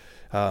 and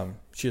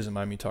she doesn't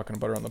mind me talking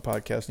about her on the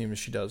podcast, and even if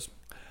she does,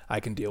 I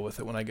can deal with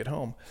it when I get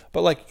home.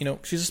 But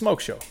she's a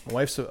smoke show. My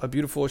wife's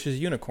she's a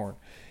unicorn.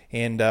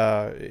 And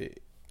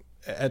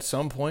at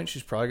some point,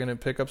 she's probably going to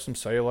pick up some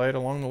cellulite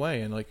along the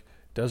way. And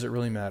does it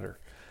really matter?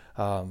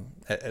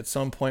 At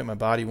some point, my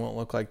body won't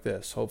look like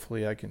this.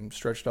 Hopefully, I can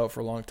stretch it out for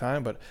a long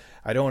time. But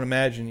I don't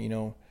imagine,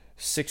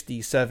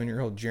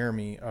 67-year-old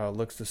Jeremy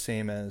looks the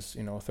same as,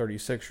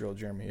 36-year-old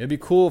Jeremy. It'd be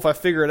cool if I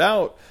figure it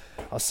out.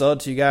 I'll sell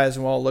it to you guys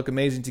and we'll all look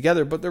amazing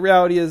together. But the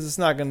reality is it's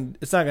not going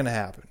to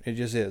happen. It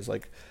just is.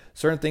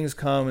 Certain things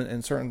come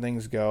and certain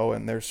things go.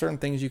 And there's certain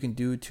things you can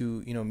do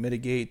to,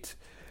 mitigate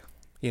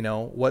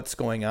what's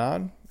going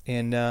on.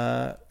 And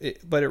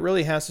but it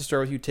really has to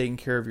start with you taking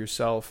care of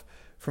yourself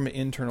from an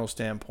internal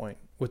standpoint,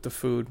 with the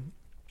food,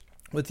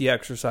 with the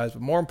exercise.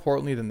 But more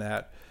importantly than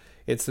that,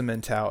 it's the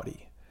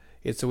mentality.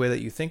 It's the way that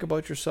you think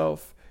about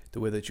yourself, the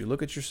way that you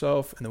look at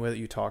yourself, and the way that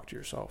you talk to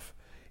yourself.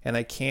 And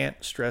I can't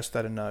stress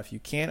that enough. You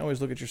can't always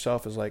look at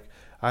yourself as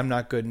I'm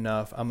not good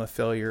enough, I'm a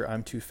failure,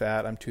 I'm too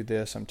fat, I'm too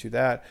this, I'm too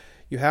that.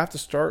 You have to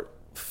start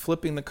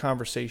flipping the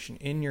conversation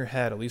in your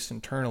head, at least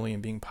internally,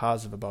 and being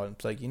positive about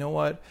it. It's you know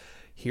what?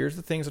 Here's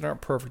the things that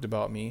aren't perfect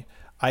about me.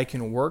 I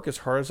can work as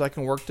hard as I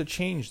can work to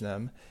change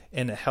them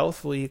in a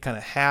healthily, kind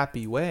of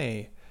happy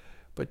way,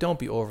 but don't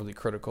be overly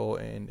critical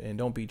and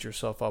don't beat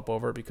yourself up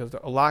over it, because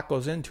a lot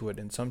goes into it.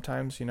 And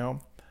sometimes,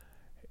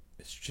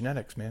 it's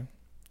genetics, man,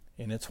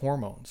 and it's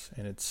hormones,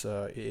 and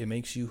it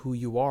makes you who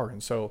you are.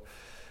 And so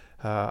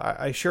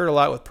I shared a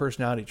lot with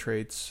personality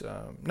traits,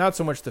 not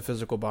so much the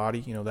physical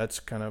body. That's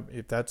kind of,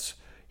 if that's,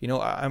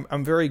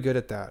 I'm very good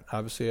at that.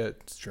 Obviously,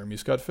 it's Jeremy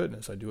Scott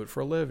Fitness. I do it for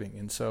a living.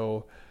 And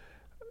so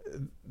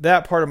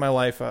that part of my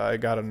life, I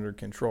got under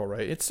control,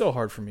 right? It's still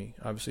hard for me,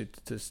 obviously,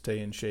 to stay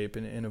in shape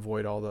and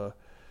avoid all the,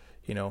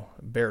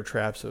 bear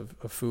traps of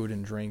food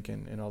and drink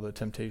and all the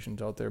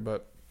temptations out there.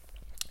 But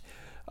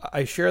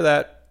I share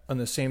that on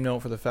the same note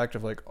for the fact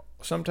of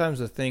sometimes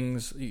the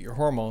things, your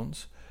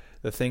hormones,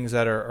 the things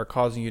that are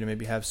causing you to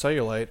maybe have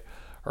cellulite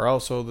are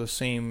also the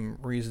same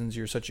reasons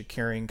you're such a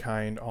caring,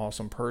 kind,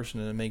 awesome person,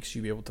 and it makes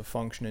you be able to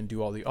function and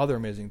do all the other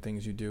amazing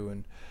things you do.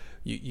 And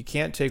you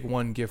can't take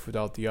one gift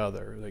without the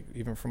other.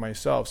 Even for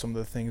myself, some of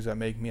the things that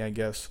make me, I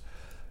guess,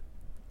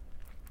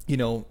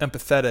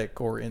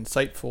 empathetic or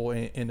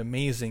insightful and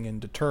amazing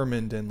and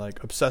determined and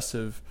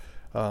obsessive,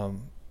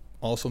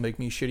 also make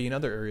me shitty in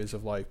other areas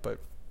of life. But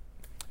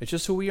it's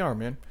just who we are,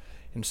 man.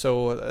 And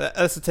so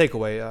that's the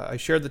takeaway. I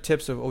shared the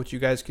tips of what you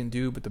guys can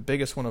do, but the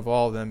biggest one of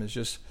all of them is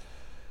just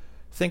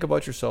think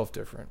about yourself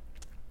different.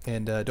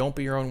 And don't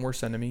be your own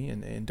worst enemy,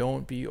 and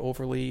don't be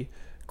overly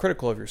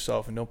critical of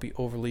yourself, and don't be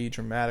overly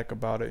dramatic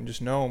about it. And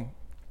just know,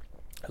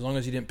 as long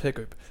as you didn't pick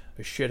a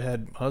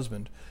shithead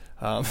husband,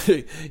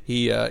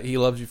 he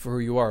loves you for who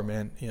you are,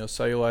 man.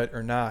 Cellulite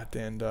or not.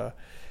 And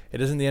it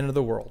isn't the end of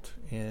the world.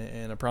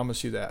 And I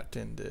promise you that.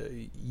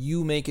 And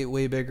you make it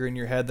way bigger in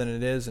your head than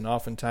it is. And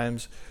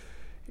oftentimes,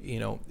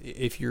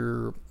 if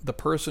you're the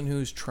person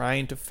who's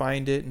trying to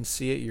find it and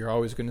see it, you're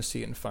always going to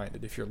see it and find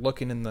it. If you're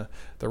looking in the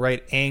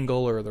right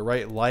angle or the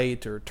right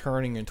light or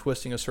turning and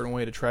twisting a certain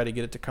way to try to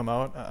get it to come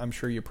out, I'm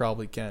sure you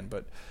probably can.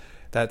 But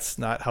that's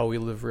not how we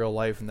live real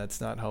life, and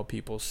that's not how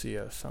people see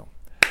us. So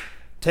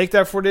take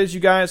that for what it is, you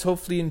guys.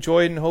 Hopefully you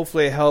enjoyed it, and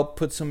hopefully I helped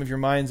put some of your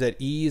minds at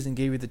ease and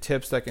gave you the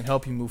tips that can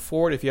help you move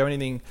forward. If you have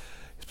anything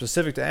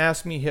specific to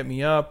ask me, hit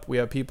me up. We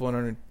have people in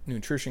our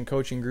nutrition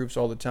coaching groups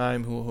all the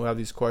time who have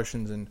these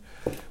questions, and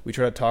we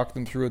try to talk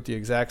them through it the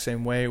exact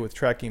same way with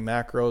tracking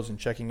macros and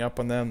checking up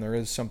on them. There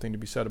is something to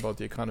be said about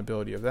the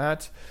accountability of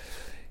that.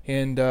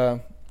 And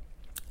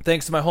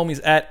thanks to my homies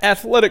at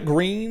Athletic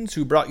Greens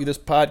who brought you this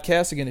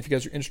podcast. Again, if you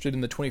guys are interested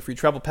in the 20 free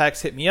travel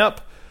packs, hit me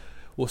up.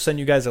 We'll send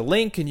you guys a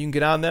link, and you can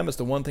get on them. It's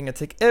the one thing I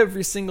take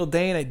every single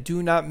day, and I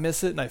do not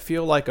miss it, and I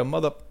feel like a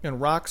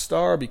motherfucking rock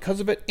star because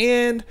of it.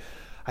 And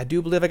I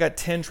do believe I got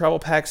 10 travel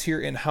packs here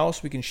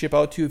in-house we can ship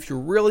out to you. If you're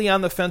really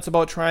on the fence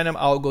about trying them,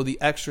 I'll go the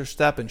extra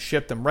step and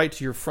ship them right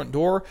to your front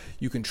door.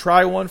 You can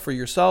try one for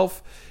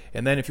yourself,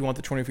 and then if you want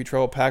the 20 free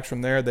travel packs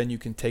from there, then you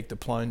can take the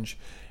plunge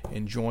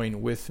and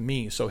join with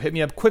me. So hit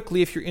me up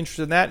quickly if you're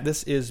interested in that.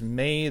 This is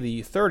May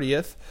the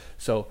 30th,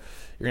 so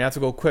you're going to have to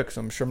go quick.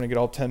 So I'm sure I'm going to get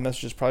all 10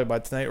 messages probably by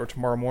tonight or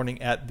tomorrow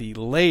morning at the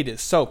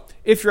latest. So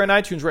if you're on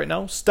iTunes right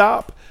now,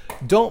 stop.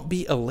 Don't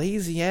be a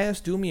lazy ass.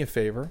 Do me a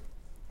favor.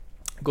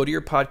 Go to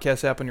your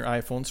podcast app on your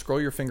iPhone, scroll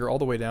your finger all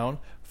the way down,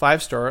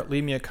 5-star,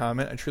 leave me a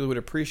comment. I truly would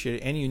appreciate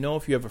it. And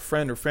if you have a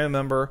friend or family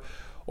member,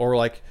 or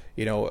I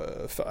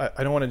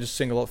don't want to just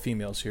single out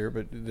females here,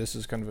 but this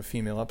is kind of a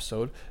female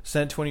episode.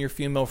 Send it to one of your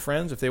female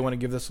friends if they want to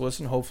give this a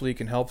listen. Hopefully you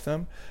can help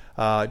them.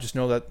 Just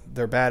know that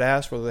they're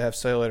badass, whether they have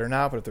cellulite or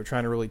not, but if they're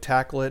trying to really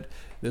tackle it,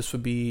 this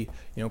would be,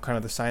 kind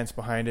of the science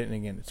behind it. And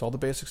again, it's all the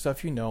basic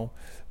stuff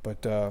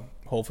but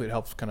hopefully it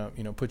helps kind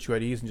of, put you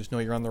at ease and just know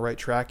you're on the right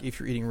track if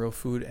you're eating real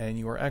food and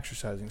you are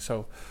exercising.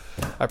 So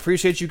I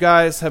appreciate you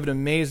guys. Have an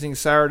amazing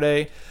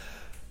Saturday.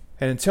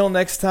 And until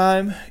next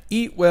time,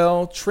 eat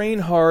well, train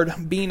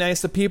hard, be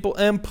nice to people,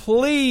 and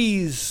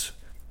please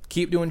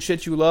keep doing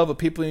shit you love with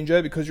people you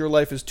enjoy because your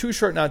life is too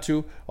short not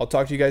to. I'll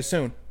talk to you guys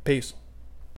soon. Peace.